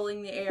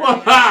patrolling the area.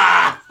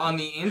 Waha! On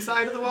the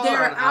inside of the wall? or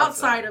They're on the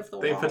outside of the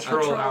They wall. patrol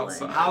patrolling.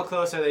 outside. How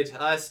close are they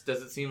to us?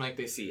 Does it seem like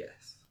they see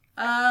us?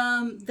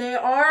 They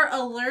are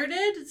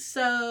alerted,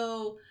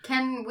 so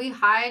Can we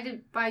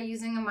hide by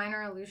using a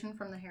minor illusion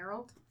from the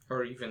Herald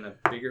Or even a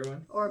bigger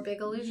one? or a big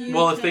illusion? You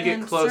Well, if they get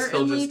can close, he'll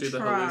certainly just do the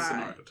try.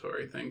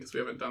 hallucinatory thing, because we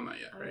haven't done that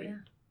yet, Oh, right? yeah.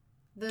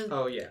 The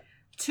Oh, yeah.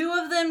 two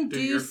of them Do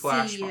do your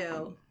flash see bomb.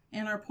 you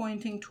and are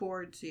pointing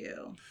towards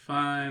you.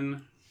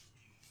 Fun.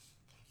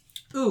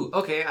 Ooh,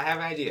 okay, I have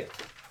an idea.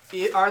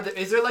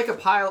 Is there like a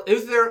pile?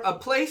 Is there a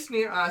place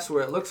near us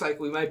where it looks like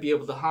we might be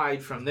able to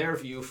hide from their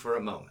view for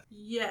a moment?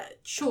 Yeah,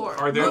 sure.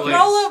 Are there, roll,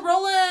 like-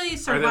 roll a Are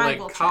survival there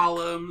like check.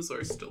 columns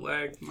or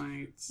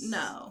stalagmites?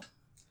 No.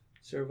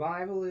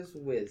 Survival is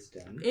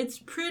wisdom. It's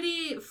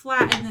pretty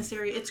flat in this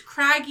area. It's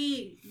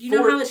craggy. You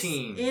know how it's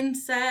 14.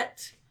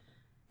 inset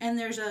and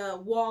there's a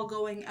wall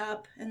going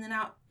up and then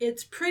out.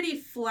 It's pretty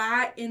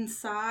flat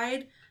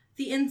inside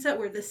the inset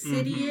where the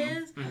city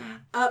Mhm. is.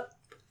 Up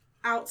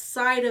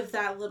outside of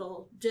that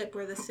little dip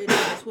where the city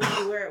is would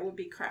be where it would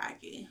be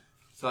craggy.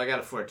 So I got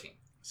a 14.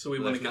 So we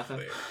There's want to get nothing?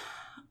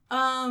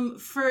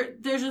 there.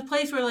 There's a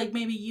place where like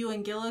maybe you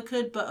and Gilla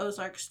could, but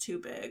Ozark's too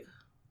big.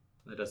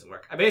 That doesn't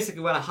work. I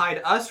basically want to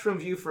hide us from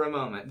view for a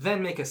moment,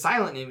 then make a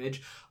silent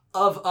image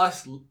of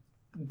us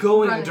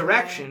going Running a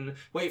direction,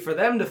 wait for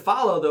them to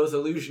follow those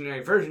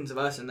illusionary versions of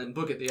us, and then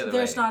book it the other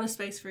There's way. not a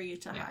space for you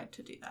to hide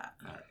to do that.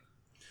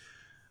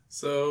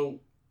 So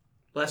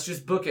Let's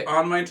just book it.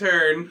 on my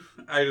turn,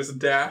 I just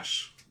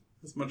dash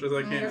as much as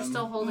I can. You're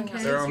still holding Okay.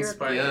 us They're as on your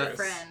spiders.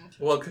 friend.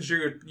 Well, because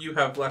you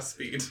have less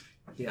speed.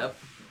 Yep.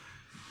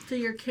 So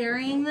you're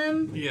carrying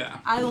them? Yeah.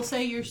 I will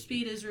say your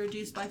speed is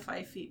reduced by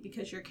 5 feet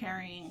because you're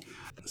carrying.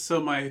 So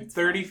my It's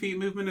 30 fine. feet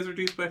movement is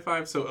reduced by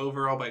 5, so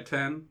overall by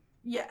 10.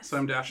 Yes. So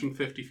I'm dashing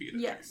 50 feet.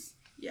 Yes.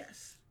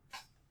 Yes.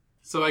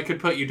 So I could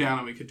put you down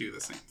and we could do the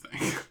same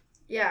thing.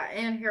 Yeah,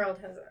 and Harold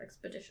has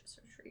expeditious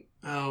retreat,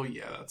 Oh,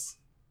 yeah, that's...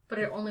 but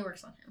it only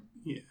works on him.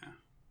 Yeah.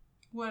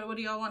 What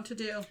do y'all want to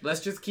do?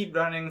 Let's just keep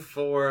running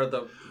for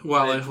the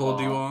While I ridge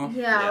hold you wall. all.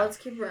 Yeah, let's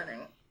keep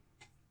running.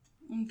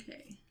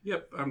 Okay.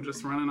 Yep, I'm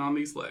just running on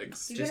these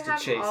legs. You Just could a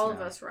have chase all of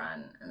now. us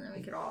run, and then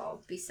we could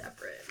all be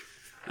separate.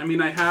 I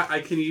mean,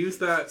 I can use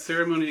that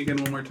ceremony again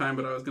one more time,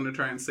 but I was going to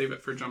try and save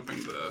it for jumping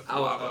the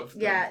Oh, lava.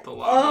 Yeah. The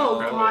lava Oh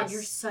crevice. God,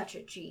 you're such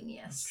a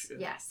genius. Shit.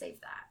 Yeah, save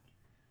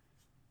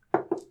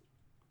that.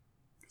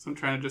 So I'm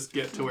trying to just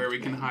get to where we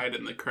can hide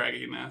in the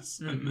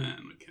cragginess, and Mhm.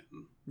 then we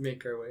can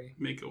Make our way.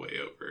 make a way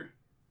over.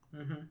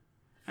 Mm-hmm.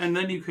 And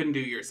then you can do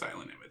your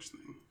silent image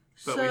thing.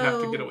 But we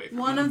have to get away from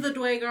one them. of the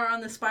Dwagar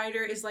on the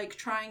spider is like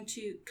trying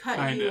to cut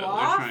I know, you they're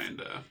off trying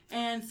to...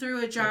 and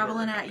threw a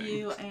javelin at everything.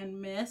 you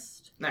and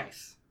missed.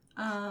 Nice.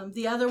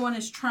 The other one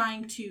is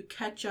trying to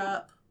catch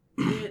up.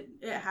 It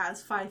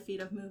has 5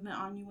 feet of movement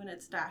on you when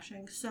it's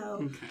dashing, so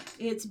Okay.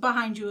 it's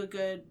behind you a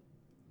good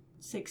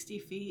 60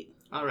 feet.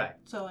 All right.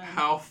 So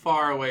How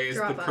far away is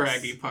Drop the us.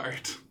 craggy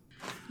part?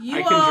 you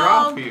I can all,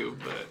 drop you,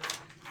 but...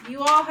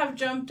 You all have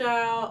jumped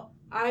out.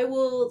 I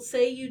will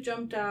say you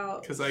jumped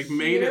out Because I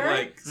made it here,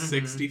 like Mhm.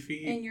 60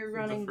 feet. and you're the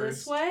running this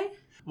first- way.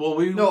 Well,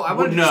 we... No, I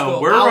want to no,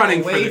 go we're out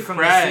running away for the from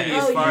crag. the city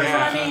as Oh, far you're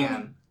as I running-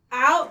 can.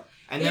 Out.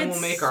 And then we'll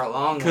It's- make our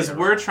long way Because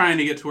we're around. trying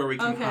to get to where we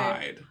can Okay.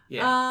 hide.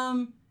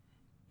 Yeah.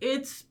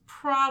 It's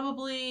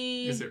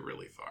probably Is it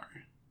really far?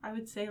 I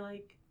would say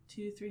like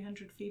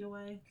 200-300 feet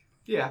away.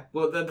 Yeah.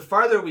 Well, the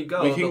farther we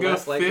go, We can the go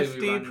less likely 50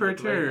 we run per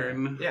into later.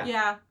 turn. Yeah.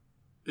 Yeah.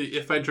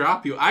 If I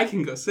drop you, I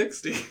can go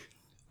 60.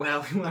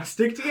 Well, we want to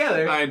stick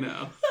together. I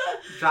know.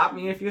 Drop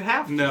me if you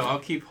have to. No, I'll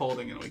keep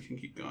holding and we can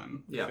keep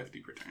going. Yeah. 50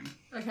 per turn.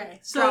 Okay,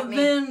 so Drop me.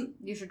 then,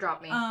 You should drop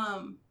me.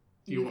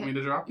 You want me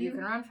to drop you? You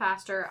can run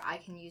faster. I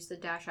can use the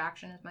dash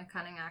action as my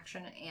cunning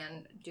action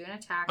and do an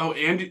attack. Oh,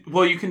 and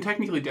well, you can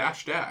technically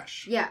dash.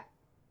 Yeah.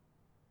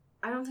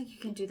 I don't think you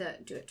can do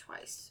it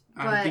twice.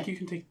 I But think you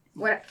can take.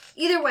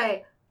 either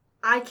way,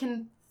 I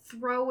can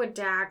throw a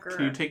dagger.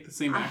 Can you take the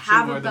same I action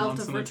have more a than belt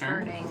once of in a turn?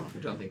 returning. I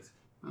don't think so.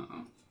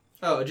 Uh-oh.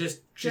 Oh,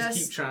 just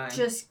keep trying.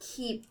 Just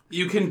keep.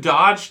 You can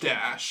dodge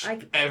dash I-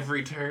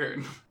 every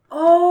turn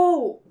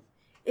Oh!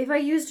 If I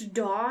used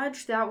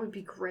dodge, that would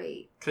be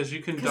great. because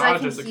you can Because I dodge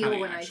can as a heal cunning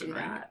when action, I do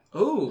right? that.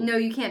 Oh. No,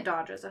 you can't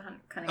dodge as a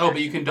cunning Oh, action.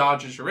 but you can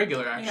dodge as your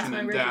regular action my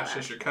and regular dash as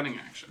action. your cunning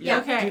action. Yeah,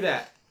 Okay. do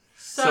that.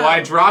 So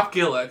I drop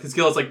Gilla because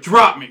Gilla's like,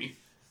 drop me,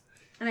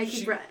 And I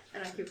keep She- running.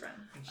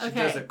 She Okay.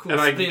 does a cool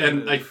and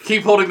spin I move.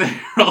 keep holding the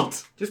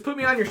herald. Just put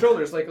me on your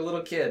shoulders like a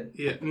little kid.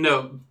 Yeah,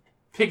 no,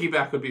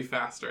 piggyback would be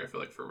faster. I feel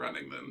like for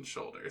running than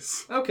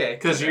shoulders Okay.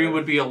 because you whatever.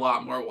 would be a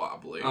lot more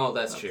wobbly. Oh,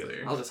 that's up true.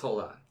 there. I'll just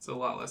hold on. It's a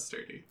lot less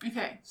sturdy.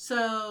 Okay,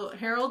 so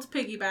Harold's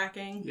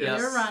piggybacking. Yes.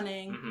 You're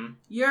running. Mm-hmm.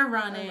 You're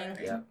running.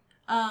 Yeah.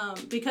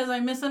 Because I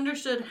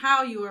misunderstood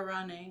how you were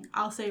running,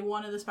 I'll say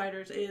one of the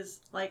spiders is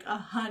like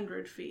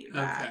 100 feet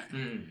back. Okay.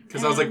 Mm.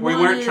 Because I was like, And we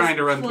one weren't is trying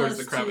to run towards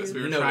the close crevice. to-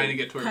 We were No. trying to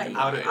get towards Okay, the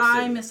Out of crevice.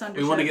 I city.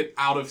 misunderstood. We want to get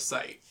out of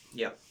sight.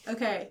 Yep.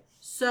 Okay,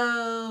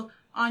 so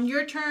on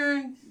your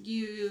turn,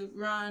 you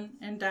run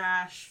and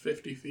dash.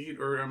 50 feet,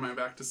 or am I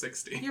back to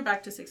 60? You're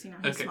back to 69.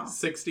 He's Okay, small.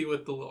 60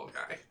 with the little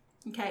guy.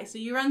 Okay, so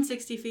you run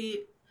 60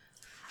 feet.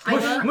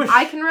 Mush.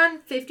 I can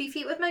run 50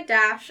 feet with my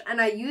dash, and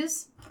I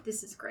use...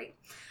 This is great.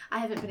 I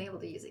haven't been able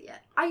to use it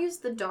yet. I use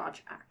the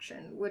dodge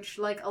action, which,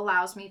 like,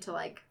 allows me to,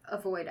 like,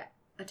 avoid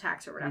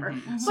attacks or whatever.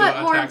 Mhm. So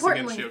But more attacks against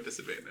importantly- you have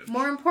disadvantage.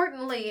 More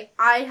importantly,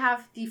 I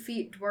have the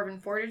feat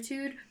Dwarven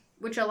Fortitude,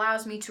 which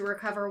allows me to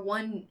recover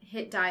 1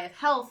 hit die of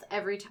health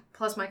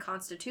plus my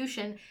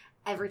Constitution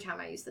every time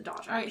I use the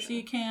dodge Alright, action. so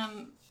you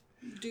can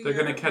do They're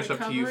your going to catch up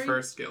to you recovery.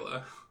 first,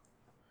 Gilla.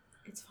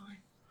 It's fine.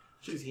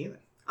 She's healing.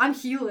 I'm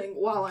healing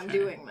while I'm Okay.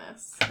 doing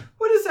this.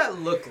 What does that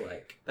look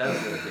like? That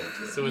was really good.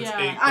 Too. So it's Yeah.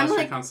 8 I'm plus your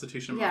like-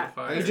 Constitution yeah.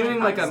 modifier. Are you doing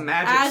like a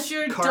magic As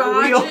you're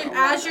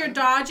cartwheel?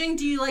 dodging,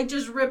 do you like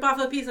just rip off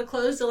a piece of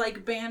clothes to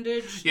like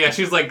bandage? Yeah,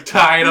 she's like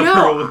tied up her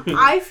No, wound.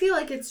 I feel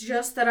like it's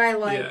just that I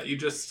like Yeah, you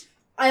just...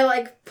 I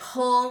like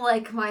pull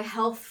like my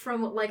health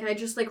from like I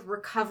just like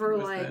recover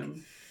with like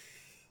them.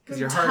 Because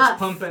your tough. heart's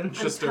pumping. I'm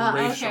Just a tough.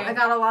 racial. Okay. I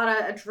got a lot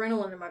of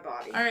adrenaline in my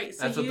body. Alright,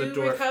 so That's what you the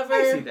dwarf. recover.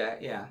 I see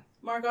that. Yeah.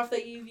 Mark off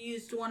that you've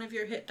used one of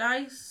your hit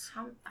dice.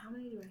 How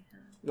many do I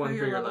have? One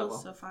for your level.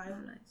 So 5.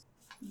 Oh, nice.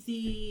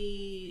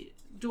 The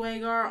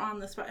Dwagar on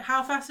the spot.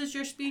 How fast is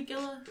your speed,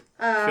 Gilla?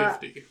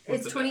 50. with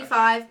It's the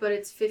 25, but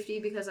it's 50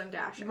 because I'm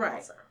dashing. Right.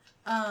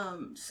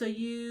 Also. So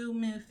you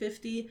move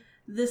 50.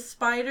 This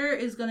spider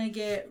is gonna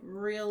get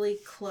really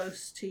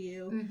close to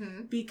you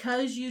Mm-hmm.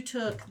 because you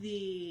took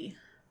the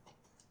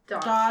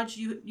Dodge. dodge.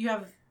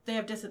 They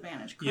have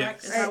disadvantage,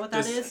 correct? Yes. Is that what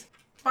that Dis- is?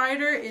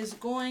 Spider is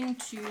going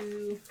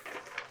to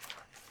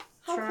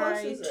How try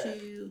close is it?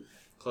 to.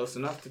 Close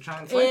enough to try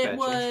and swipe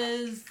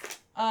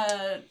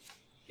at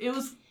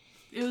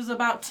It was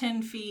about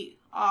 10 feet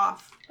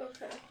off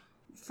Okay.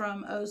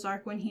 from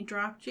Ozark when he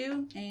dropped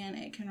you, and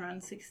it can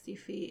run 60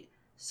 feet.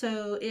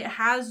 So it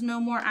has no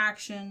more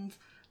actions.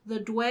 The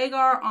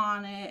Dwagar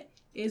on it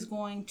is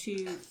going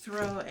to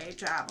throw a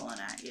javelin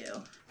at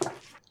you.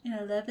 An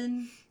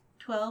 11,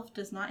 12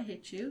 does not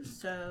hit you,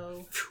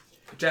 so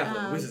The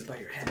javelin whizzes by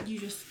your head. you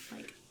just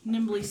like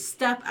nimbly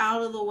step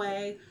out of the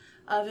way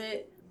of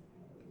it.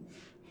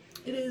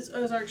 It is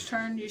Ozark's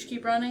turn. You just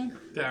keep running.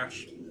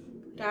 Dash.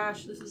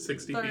 Dash. This is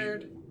 60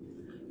 third.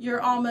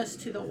 You're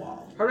almost to the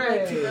wall.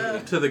 Hooray! Like,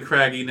 to To the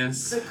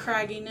cragginess. the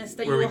cragginess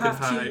that where you we will can have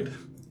hide.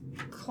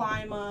 to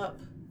climb up.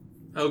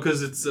 Oh,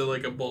 because it's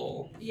like a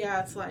bowl. Yeah,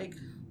 it's like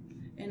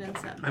an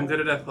inset. I'm good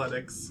at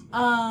athletics.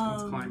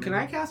 That's climbing. Can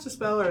I cast a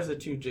spell or is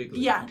it too jiggly?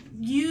 Yeah,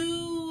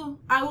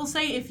 I will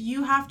say if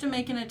you have to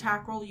make an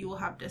attack roll, you will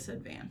have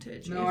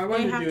disadvantage. No, If I they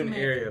wanted to have do an make-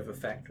 area of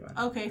effect one.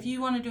 Okay, if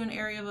you want to do an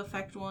area of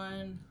effect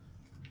one,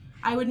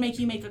 I would make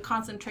you make a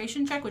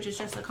concentration check, which is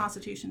just a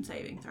constitution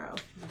saving throw.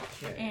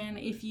 Okay. And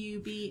if you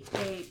beat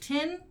a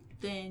 10,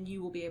 then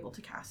you will be able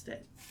to cast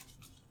it.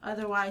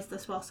 Otherwise, the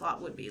spell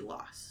slot would be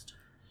lost.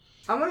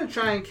 I'm going to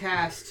try and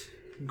cast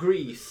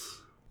Grease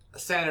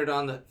centered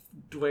on the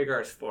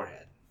Dwagar's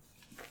forehead.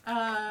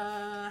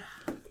 Because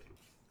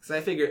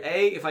I figure,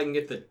 A, if I can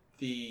get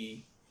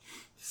the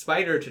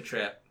spider to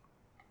trip,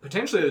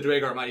 potentially the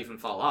Dwagar might even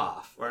fall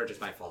off, or it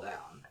just might fall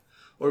down.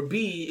 Or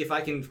B, if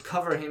I can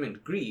cover him in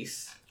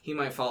grease, he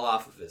might fall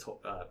off of his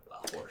horse.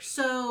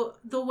 So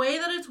the way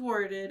that it's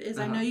worded is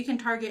I Uh-huh. know you can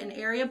target an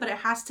area, but it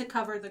has to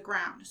cover the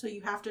ground. So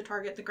you have to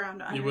target the ground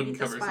You underneath wouldn't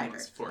the cover spider.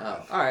 someone's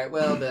forehead. Oh, alright,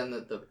 well then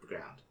the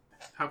ground.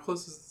 How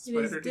close is the It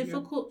spider is to you?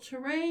 difficult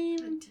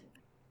terrain.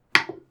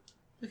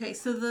 Okay,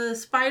 so the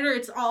spider,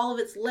 it's all of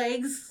its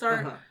legs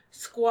start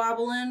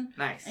squabbling.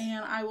 Nice.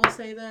 And I will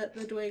say that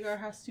the Dwagar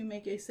has to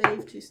make a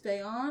save to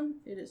stay on.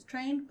 It is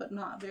trained, but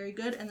not very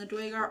good. And the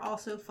Dwagar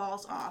also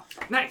falls off.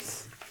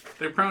 Nice.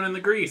 They're prone in the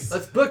grease.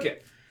 Let's book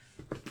it.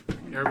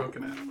 You're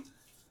booking it.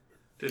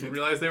 Didn't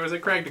realize there was a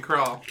crag to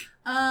crawl.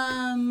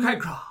 Crag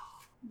crawl.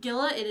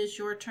 Gilla, it is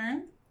your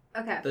turn.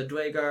 Okay. The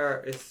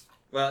Dwagar is...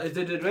 Well,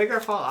 did the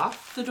Dwagar fall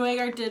off? The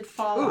Dwagar did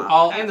fall Ooh,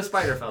 off. and the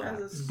spider fell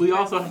down. We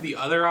also have the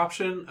other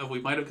option of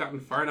we might have gotten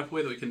far enough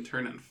away that we can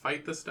turn and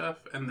fight the stuff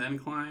and then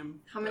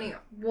climb. How many?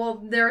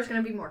 Well, there's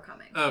going to be more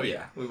coming. Oh,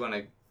 yeah. We want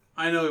to...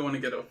 I know we want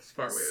to get as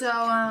far away So,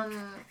 as we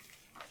can.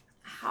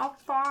 how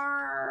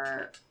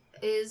far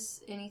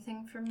is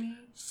anything from me?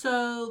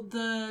 So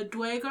the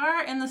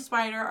Dwagar and the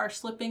spider are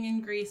slipping in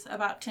grease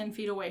about 10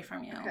 feet away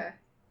from you. Okay.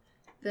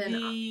 Then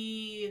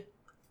The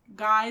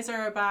guys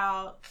are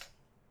about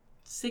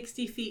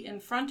 60 feet in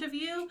front of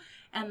you,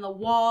 and the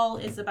wall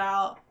is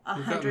about We've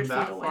 100 gotten feet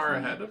that away far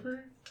from ahead you. of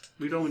her?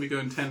 We'd only be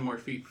going 10 more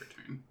feet per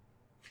turn.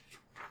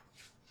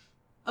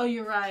 Oh,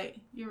 you're right.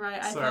 I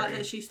thought Sorry.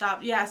 that she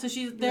stopped. Yeah, so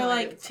they're No,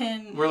 like it's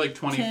 10, We're like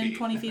 20 10 feet.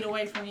 20 feet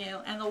away from you,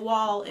 and the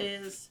wall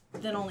is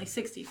then only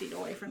 60 feet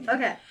away from you.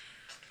 okay.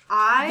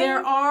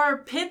 There are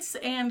pits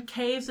and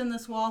caves in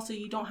this wall, so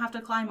you don't have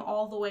to climb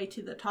all the way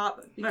to the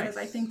top, because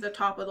I Nice. think the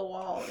top of the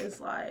wall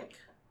is like,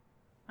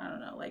 I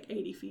don't know, like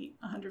 80 feet,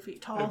 100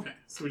 feet tall. Okay,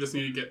 so we just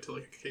need to get to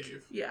like a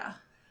cave. Yeah.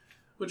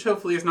 Which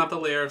hopefully is not the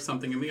lair of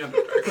something in the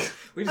Underdark.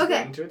 We just Okay.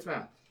 went into its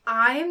mouth.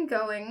 I am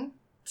going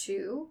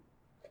to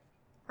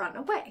run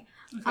away.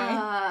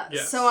 Okay.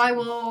 Yes. So I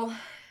will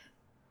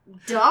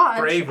dodge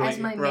Bravely as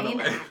my run main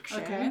away.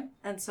 action. Okay.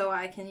 And so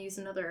I can use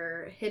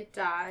another hit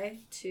die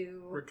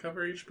to...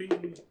 Recover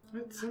HP.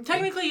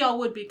 Technically, y'all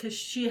would be, because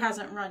she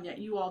hasn't run yet.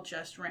 You all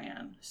just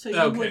ran. So you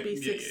Okay. would be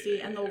Yeah, 60,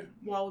 yeah, and yeah.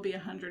 the wall would be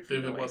 100 feet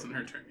If it away. wasn't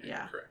her turn yet.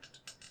 Yeah. Correct.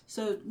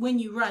 So when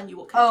you run, you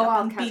will catch Oh, up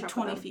I'll and catch be up with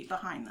 20 them. feet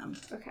behind them.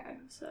 Okay,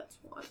 so that's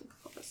 1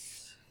 plus...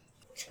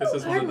 This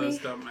is one of Pardon those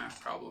me. dumb math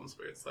problems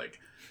where it's like,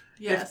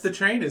 Yes. if the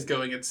train is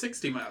going at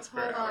 60 miles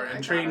per Hold hour on, I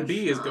and train got a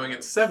B is shot. going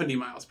at 70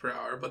 miles per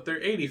hour, but they're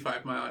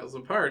 85 miles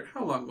apart,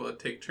 how long will it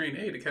take train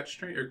A to catch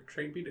train, or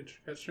train B to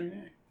catch train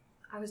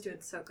A? I was doing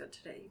so good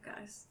today, you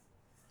guys.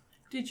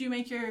 Did you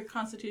make your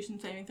Constitution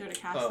saving throw to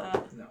cast Oh,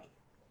 that? no.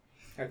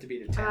 Have to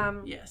beat a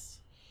 10. Yes.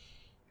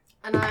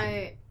 And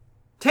I...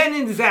 10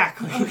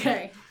 exactly.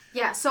 Okay.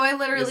 Yeah, so I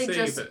literally You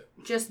save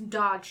just it.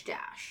 dodge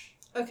dash.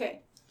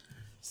 Okay.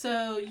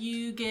 So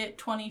you get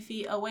 20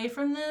 feet away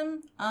from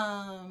them.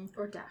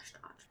 Or dash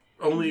dodge.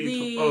 Only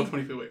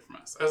 20 feet away from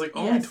us. I was like,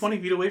 only Yes.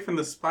 20 feet away from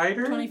the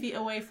spider? 20 feet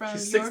away from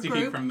She's your 60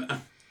 group. feet from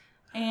them.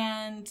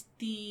 And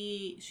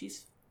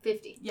she's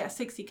 50.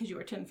 60 because you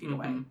were 10 feet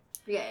away. Mhm.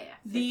 Yeah.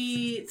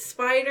 The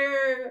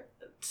spider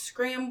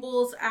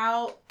scrambles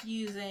out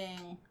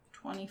using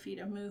 20 feet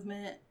of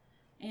movement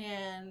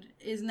and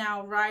is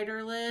now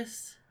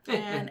riderless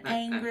and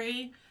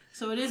angry.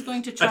 So it is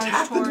going to charge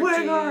Attack the towards you.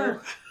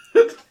 Dwagar!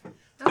 Okay.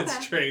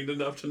 It's trained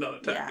enough to not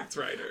attack Yeah. its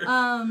rider.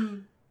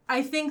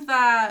 I think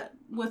that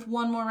with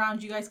one more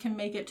round, you guys can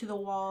make it to the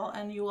wall,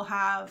 and you will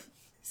have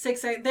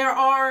 6. There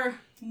are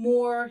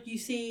more. You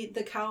see,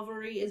 the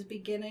cavalry is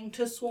beginning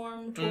to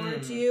swarm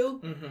towards you.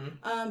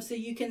 Mm-hmm. So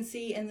you can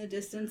see in the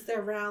distance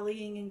they're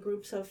rallying in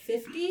groups of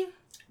 50,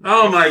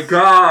 Oh my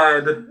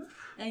god!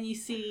 and you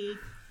see,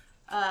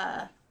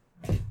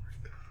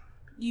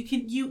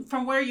 you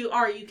from where you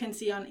are, you can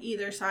see on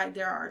either side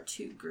there are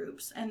 2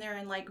 groups, and they're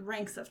in like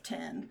ranks of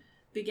 10.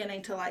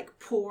 Beginning to like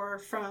pour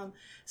from,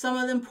 some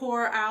of them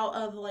pour out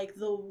of like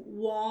the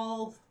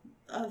wall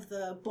of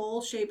the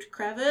bowl-shaped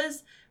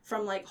crevice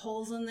from like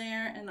holes in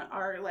there and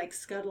are like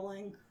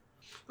scuttling.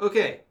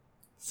 Okay,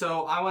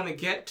 so I want to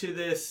get to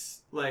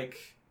this,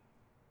 like,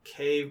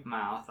 cave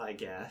mouth, I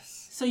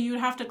guess. So you would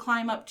have to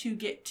climb up to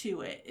get to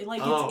it.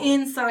 Oh. It's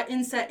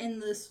inset in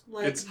this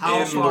like. It's How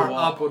in the far wall.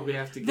 up would we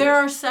have to get? There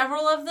are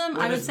several of them.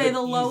 What I would is say the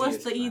the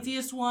lowest, the easiest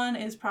easiest one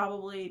is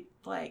probably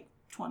like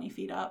 20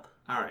 feet up.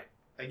 All right.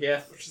 I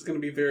guess. Which is going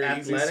to be very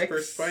easy Athletics. for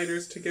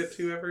spiders to get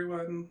to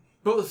everyone.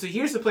 But so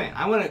here's the plan.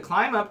 I want to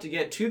climb up to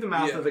get to the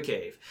mouth Yeah. of the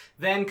cave,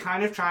 then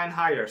kind of try and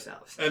hide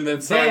ourselves. And then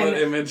silent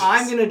Then images.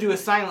 I'm going to do a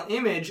silent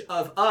image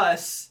of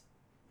us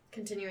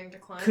Continuing to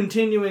climb.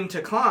 continuing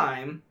to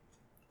climb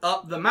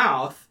up the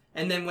mouth,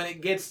 and then when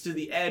it gets to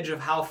the edge of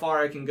how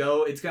far I can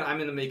go, I'm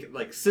gonna make it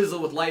like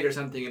sizzle with light or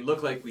something and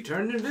look like we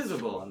turned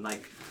invisible and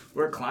like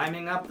we're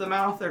climbing up the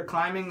mouth. They're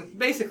climbing,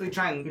 basically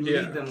trying to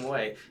Yeah. lead them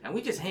away, and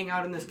we just hang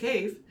out in this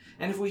cave.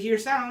 And if we hear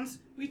sounds,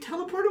 we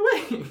teleport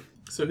away.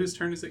 So whose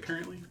turn is it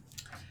currently?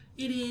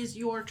 It is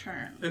your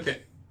turn.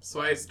 Okay, so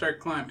I start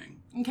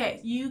climbing. Okay,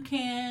 you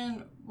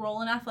can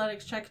roll an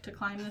athletics check to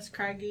climb this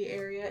craggy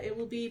area. It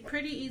will be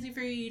pretty easy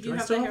for you. You do Do I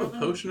have still the have a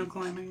Herald. potion of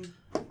climbing?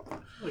 I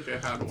feel like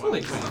I had one.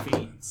 only 20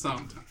 feet.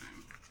 Sometime.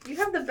 You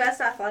have the best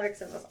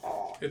athletics of us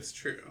all. It's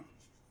true.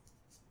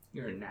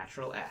 You're a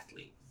natural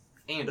athlete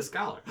and a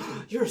scholar.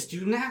 You're a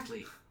student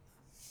athlete.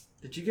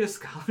 Did you get a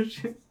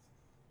scholarship?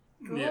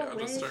 Go Yeah, I'll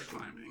away. just start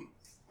climbing.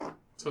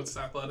 So it's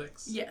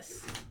athletics?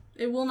 Yes.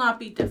 It will not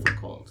be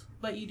difficult,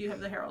 but you do have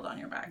the herald on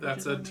your back. which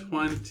That's is a amazing.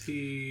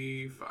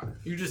 25.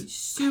 You just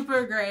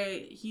Super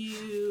great.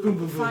 You Boom,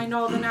 boom, boom. find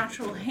all the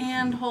natural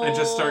handholds.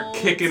 I just start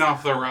kicking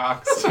off the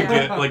rocks to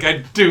get, like I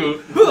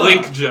do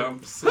link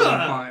jumps when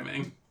I'm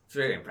climbing. it's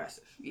very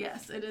impressive.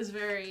 Yes, it is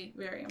very,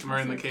 very impressive. We're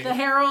in the cave. The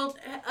herald,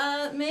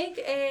 make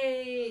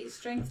a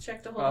strength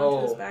check to hold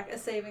onto his back, a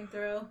saving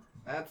throw.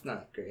 That's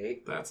not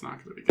great. That's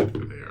not going to be good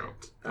for the herald.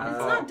 It's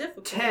not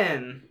difficult.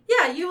 10.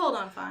 Yeah, you hold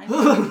on fine.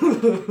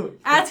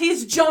 As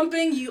he's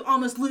jumping, you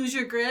almost lose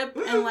your grip,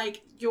 and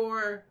like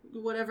your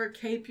whatever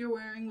cape you're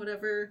wearing,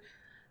 whatever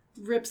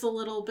rips a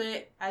little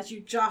bit as you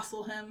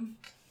jostle him.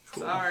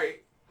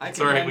 Sorry. It's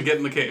alright, we get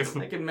in the cave.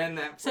 I can mend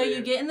that. So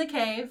you get in the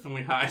cave And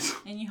we hide.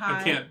 and you I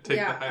hide. can't take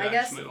Yeah, the hide I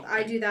guess action.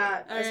 I do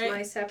that as Alright.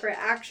 my separate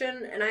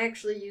action, and I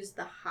actually use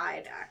the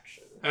hide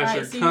action. As Alright,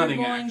 your so cunning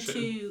you're going action.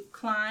 to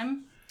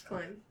climb.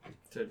 Climb.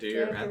 So do Do I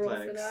your have to roll for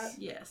athletics.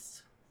 that?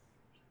 Yes.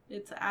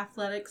 It's an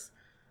athletics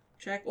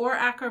check or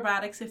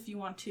acrobatics if you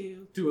want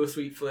to. Do a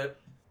sweet flip.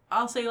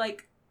 I'll say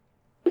like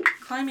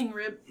climbing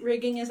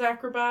rigging is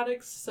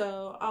acrobatics,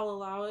 so I'll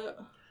allow it.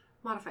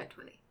 Modified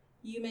 20.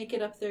 You make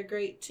it up there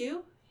great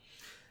too.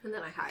 And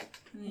then I hide.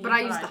 And then But you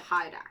I use hide. the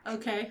hide action.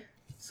 Okay.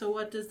 So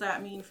what does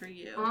that mean for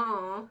you?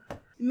 Oh.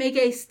 Make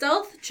a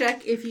stealth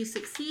check. If you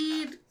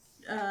succeed,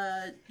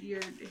 you're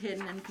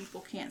hidden and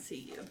people can't see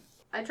you.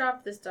 I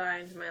dropped this die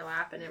into my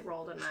lap and it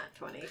rolled a nat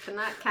 20. Can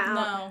that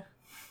count?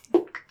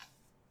 No.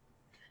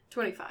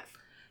 25.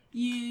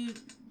 You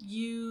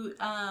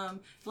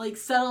like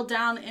settle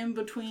down in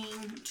between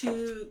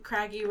two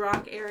craggy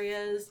rock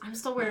areas. I'm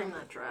still wearing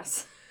that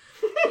dress.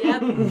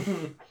 Yep.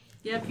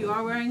 Yep, you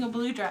are wearing a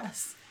blue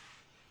dress.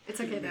 It's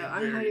okay though.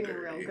 I'm hiding it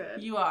real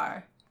good. You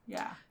are.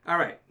 Yeah.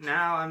 Alright,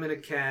 now I'm going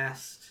to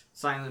cast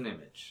Silent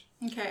Image.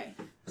 Okay.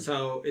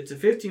 So it's a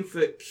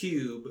 15-foot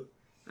cube.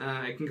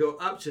 It can go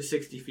up to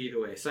 60 feet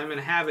away. So I'm going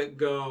to have it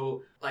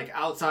go like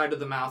outside of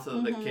the mouth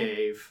of the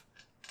cave.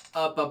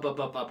 Up.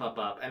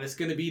 And it's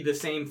going to be the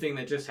same thing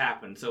that just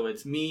happened. So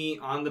it's me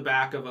on the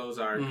back of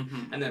Ozark.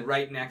 Mhm. And then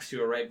right next to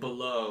or right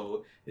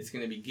below, it's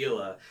going to be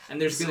Gilla.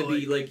 And there's So, going to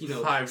be like,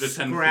 5 to 10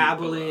 feet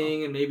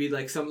scrabbling and maybe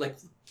like some like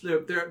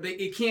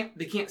they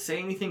can't say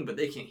anything, but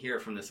they can't hear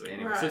it from this way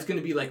anyway. So it's Right. going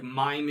to be like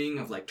miming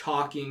of like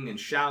talking and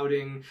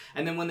shouting.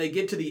 And then when they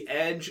get to the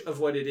edge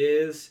of what it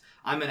is,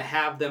 I'm going to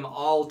have them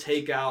all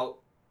take out.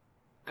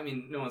 I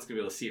mean, no one's going to be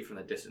able to see it from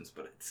the distance,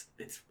 but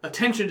it's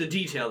attention to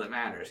detail that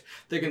matters.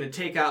 They're going to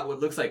take out what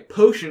looks like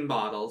potion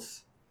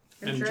bottles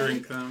And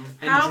drink them.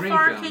 and How drink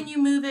far them. can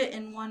you move it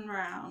in one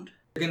round?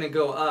 They're going to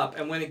go up,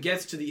 and when it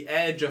gets to the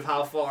edge of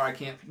how far I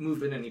can't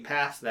move it any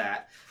past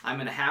that, I'm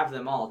going to have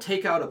them all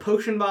take out a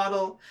potion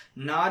bottle,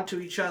 nod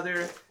to each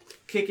other,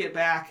 kick it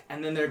back,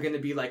 and then they're going to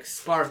be like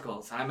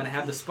sparkles. I'm going to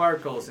have the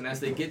sparkles, and as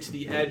they get to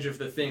the edge of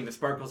the thing, the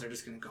sparkles are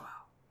just going to go out.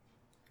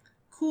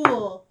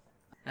 Cool.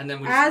 And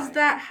then we As fly.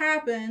 that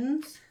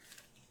happens,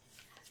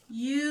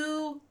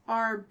 you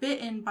are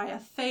bitten by a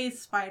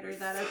phase spider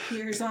that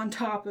appears on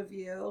top of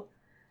you.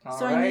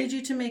 So I need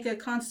you to make a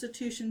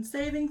Constitution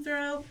saving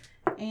throw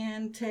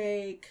and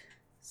take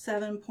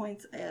 7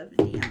 points of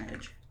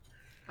damage.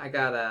 I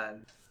got a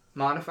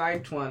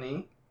modified 20,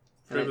 and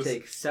For I this-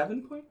 take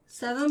 7 points.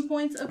 7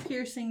 points of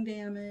piercing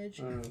damage,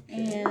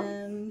 Okay.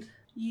 and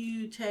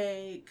you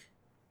take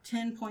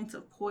 10 points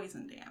of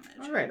poison damage.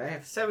 Alright, I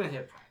have 7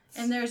 hit points.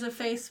 And there's a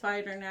face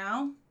spider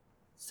now.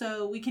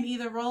 So we can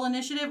either roll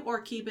initiative or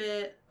keep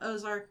it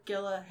Ozark,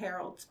 Gilla,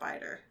 Herald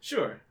spider.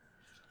 Sure.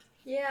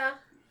 Yeah.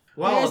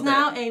 There's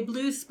now a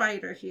blue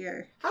spider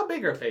here. How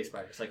big are face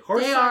spiders? Like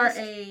horse They size?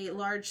 are a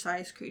large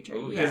size creature.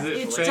 Ooh. Yeah. Is it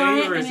It's phase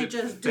giant or and is it it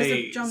just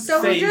phase? jumps.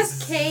 So we Phase.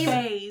 just came.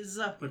 Phase.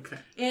 Okay.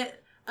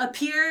 It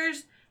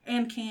appears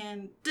and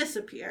can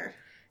disappear.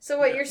 So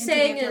what you're Into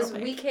saying the is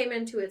doorway. we came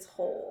into its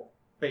hole.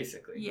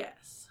 Basically.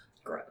 Yes.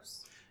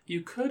 Gross.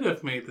 You could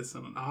have made this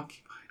an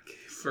occupied cave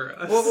for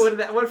us. What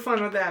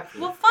fun would that be?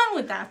 What fun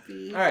would that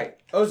be? Alright,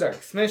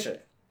 Ozark, smash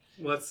it.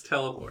 Let's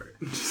teleport.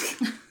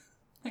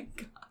 My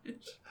gosh.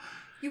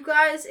 You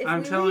guys, if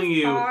I'm we telling leave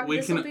you, Pog, we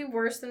this can- will be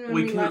worse than when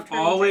we we can left her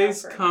in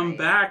always jail for a come night.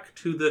 back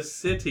to the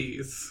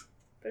cities.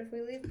 But if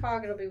we leave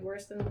Pog, it'll be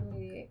worse than when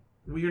we...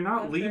 We're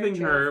not Left her in leaving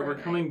jail her. for a We're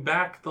night. coming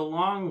back the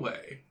long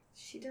way.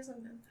 She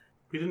doesn't know that.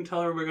 We didn't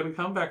tell her we're going to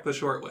come back the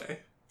short way.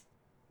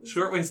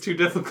 Short way's too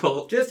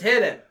difficult. Just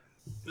hit it.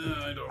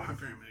 I don't have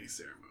very many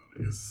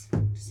ceremonies.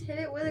 Just hit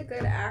it with a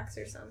good axe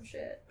or some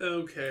shit.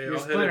 Okay, Your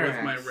I'll hit it splinter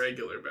with my axe.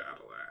 regular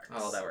battle axe.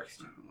 Oh, that works.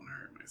 I don't want to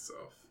hurt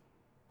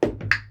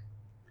myself.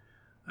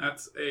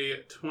 That's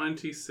a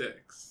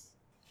 26.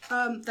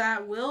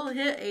 That will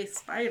hit a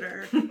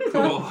spider.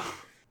 Cool.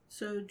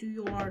 So do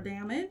your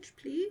damage,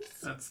 please.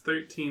 That's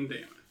 13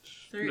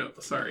 damage. No,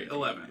 13 sorry,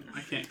 11.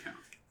 I can't count.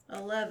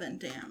 11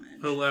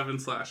 damage. 11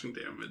 slashing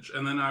damage.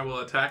 And then I will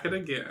attack it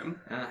again,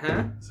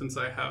 Uh-huh. since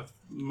I have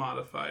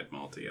modified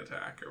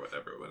multi-attack or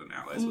whatever when an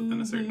ally's within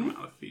a certain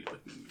amount of feet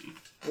within me.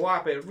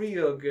 Whop it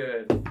real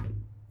good.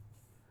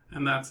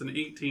 And that's an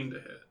 18 to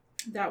hit.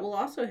 That will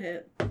also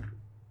hit.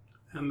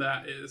 And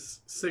that is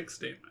 6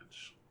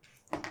 damage.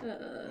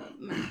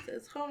 Math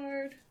is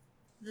hard.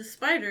 The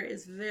spider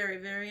is very,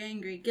 very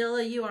angry.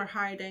 Gilla, you are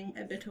hiding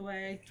a bit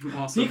away. I'm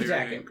also Sneak very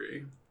attack.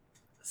 angry.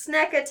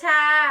 Snack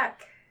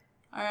attack!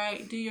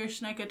 Alright, do your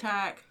snake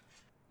attack.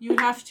 You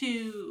have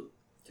to...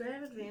 Do I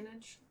have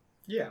advantage?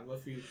 Yeah, well,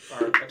 if you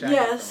are attacking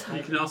Yes. from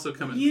You can also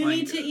come and You flank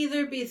need to it.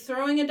 either be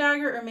throwing a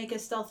dagger or make a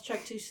stealth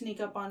check to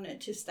sneak up on it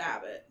to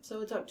stab it.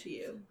 So it's up to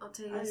you. I'll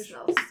take I a just-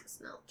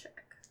 stealth check.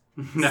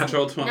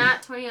 Natural 20.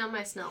 Nat 20 on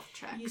my stealth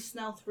check. You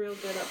stealth real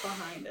good up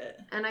behind it.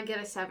 And I get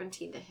a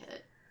 17 to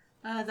hit.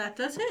 That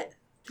does it.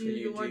 Do So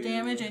you your do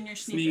damage and your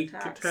sneak, Sneak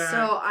attack. attack.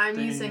 So I'm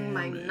using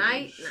my damage.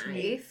 night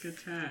Sneak knife.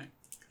 attack.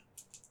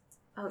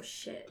 Oh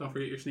shit. Don't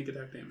forget your sneak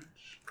attack damage.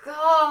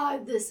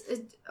 God, this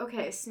is...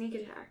 Okay, sneak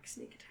attack,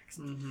 sneak attack,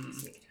 sneak Mhm. attack,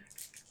 sneak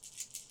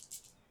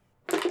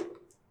attack.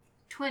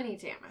 20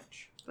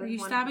 damage. Are you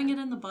stabbing it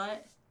in the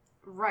butt?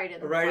 Right in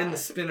the Right butt. in the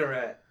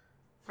spinneret.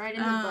 Right in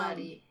the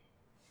body.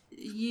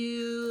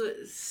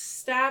 You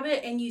stab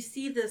it and you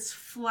see this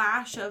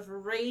flash of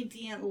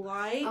radiant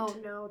light. Oh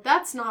no,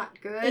 that's not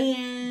good.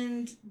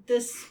 And the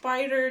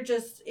spider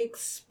just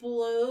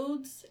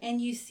explodes,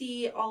 and you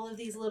see all of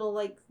these little,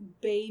 like,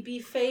 baby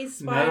face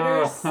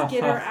spiders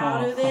skitter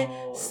out of it.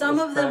 Some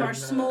of them are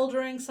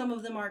smoldering, some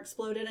of them are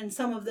exploded, and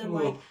some of them,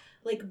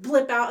 like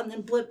blip out and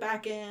then blip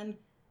back in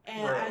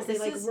and as they,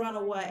 like, run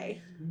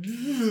away.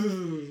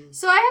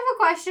 So I have a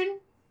question.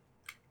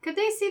 Could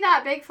they see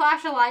that big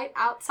flash of light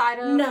outside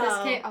of this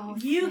cave? No, Oh,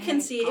 you can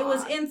thank see it. It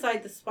was God.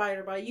 inside the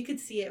spider body. You could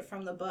see it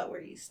from the butt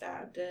where you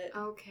stabbed it.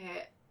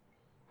 Okay.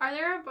 Are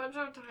there a bunch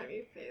of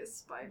tiny face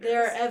spiders?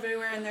 They're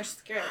everywhere and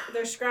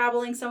they're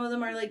scrabbling. Some of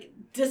them are like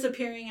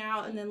disappearing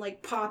out and then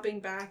like popping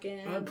back in.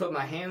 I'm gonna put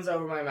my hands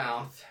over my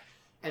mouth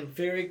and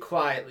very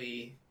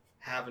quietly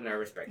have a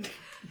nervous breakdown.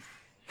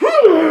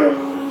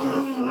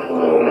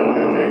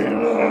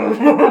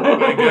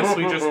 I guess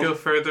we just go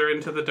further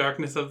into the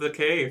darkness of the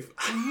cave.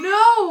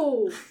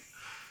 No!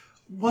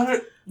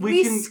 What?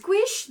 We can.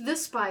 squish the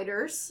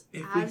spiders.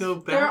 If we go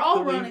back, They're all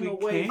the way running we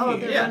away. came. Oh,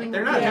 they're Yeah, running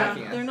they're away. not Yeah,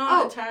 attacking us. they're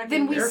not Oh, attacking.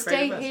 then we They're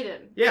stay afraid of us.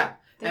 hidden Yeah,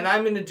 Then- and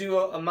I'm gonna do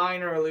a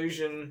minor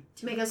illusion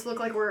to make us look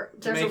like we're to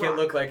there's make a it rock.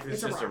 look like it's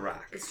It's just a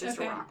rock. It's just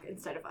Okay. a rock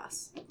instead of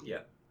us.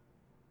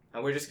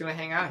 And we're just gonna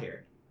hang out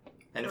here.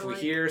 And if Or we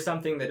like- hear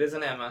something that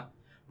isn't Emma,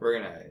 we're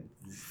gonna.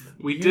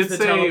 We use did the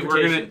say we're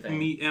teleportation gonna thing.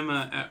 meet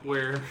Emma at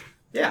where.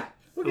 Yeah.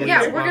 We'll get Yeah,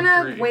 Yeah, there. we're on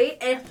gonna 3. wait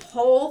a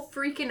whole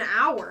freaking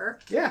hour.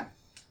 Yeah.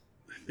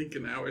 I think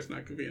an hour's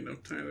not gonna be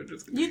enough time. They're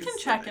just gonna You be can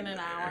check in sitting an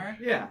there. hour.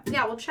 Yeah.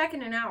 Yeah, we'll check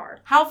in an hour.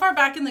 How far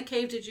back in the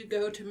cave did you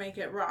go to make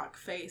it rock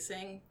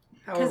facing?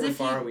 However if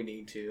far you- we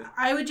need to.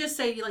 I would just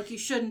say like you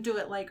shouldn't do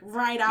it like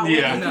right out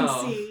Yeah. where you No.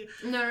 can see.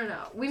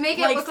 No. We make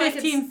it Like look like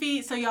 15 it's...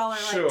 feet, so y'all are like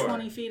Sure.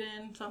 20 feet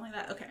in, something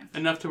like that. Okay.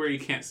 Enough to where you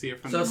can't see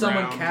it from So the if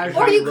someone ground.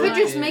 casually Or you could looked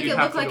just in- make You'd it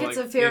have look to like go, it's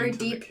like, a very into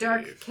the deep,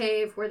 dark cave.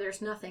 cave where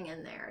there's nothing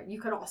in there.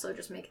 You could also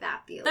just make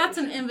that the That's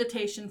an illusion.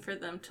 invitation for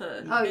them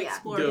to Oh, yeah.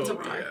 explore Go, the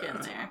dark yeah.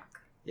 in there.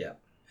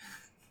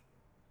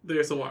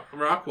 There's a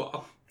rock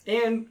wall.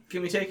 And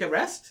can we take a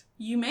rest?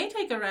 You may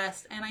take a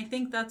rest, and I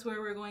think that's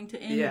where we're going to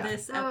end Yeah.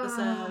 this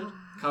episode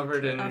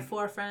Covered in of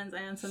Four Friends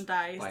and Some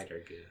Dice.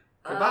 spider goo.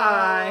 Oh,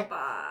 Goodbye.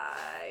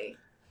 bye.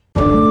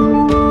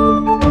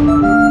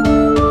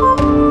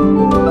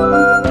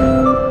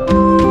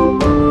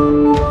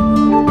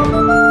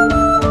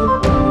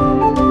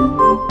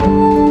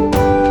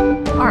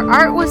 Our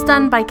art was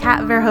done by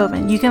Kat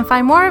Verhoeven. You can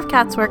find more of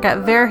Kat's work at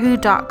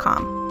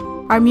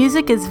verhu.com. Our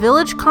music is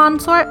Village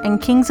Consort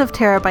and Kings of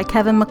Terror by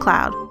Kevin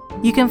MacLeod.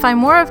 You can find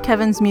more of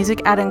Kevin's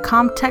music at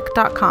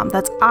incomtech.com.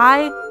 That's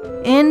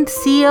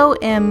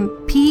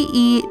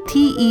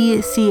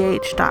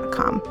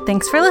INCOMPETECH.com.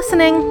 Thanks for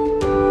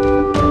listening.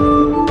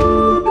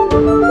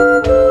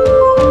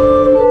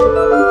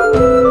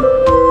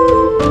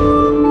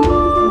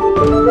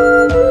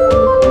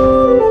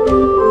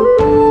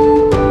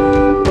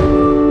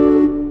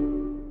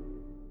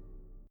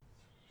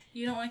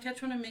 You don't want to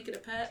catch one and make it a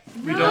pet?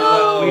 We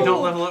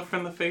don't level up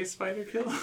from the face spider kill.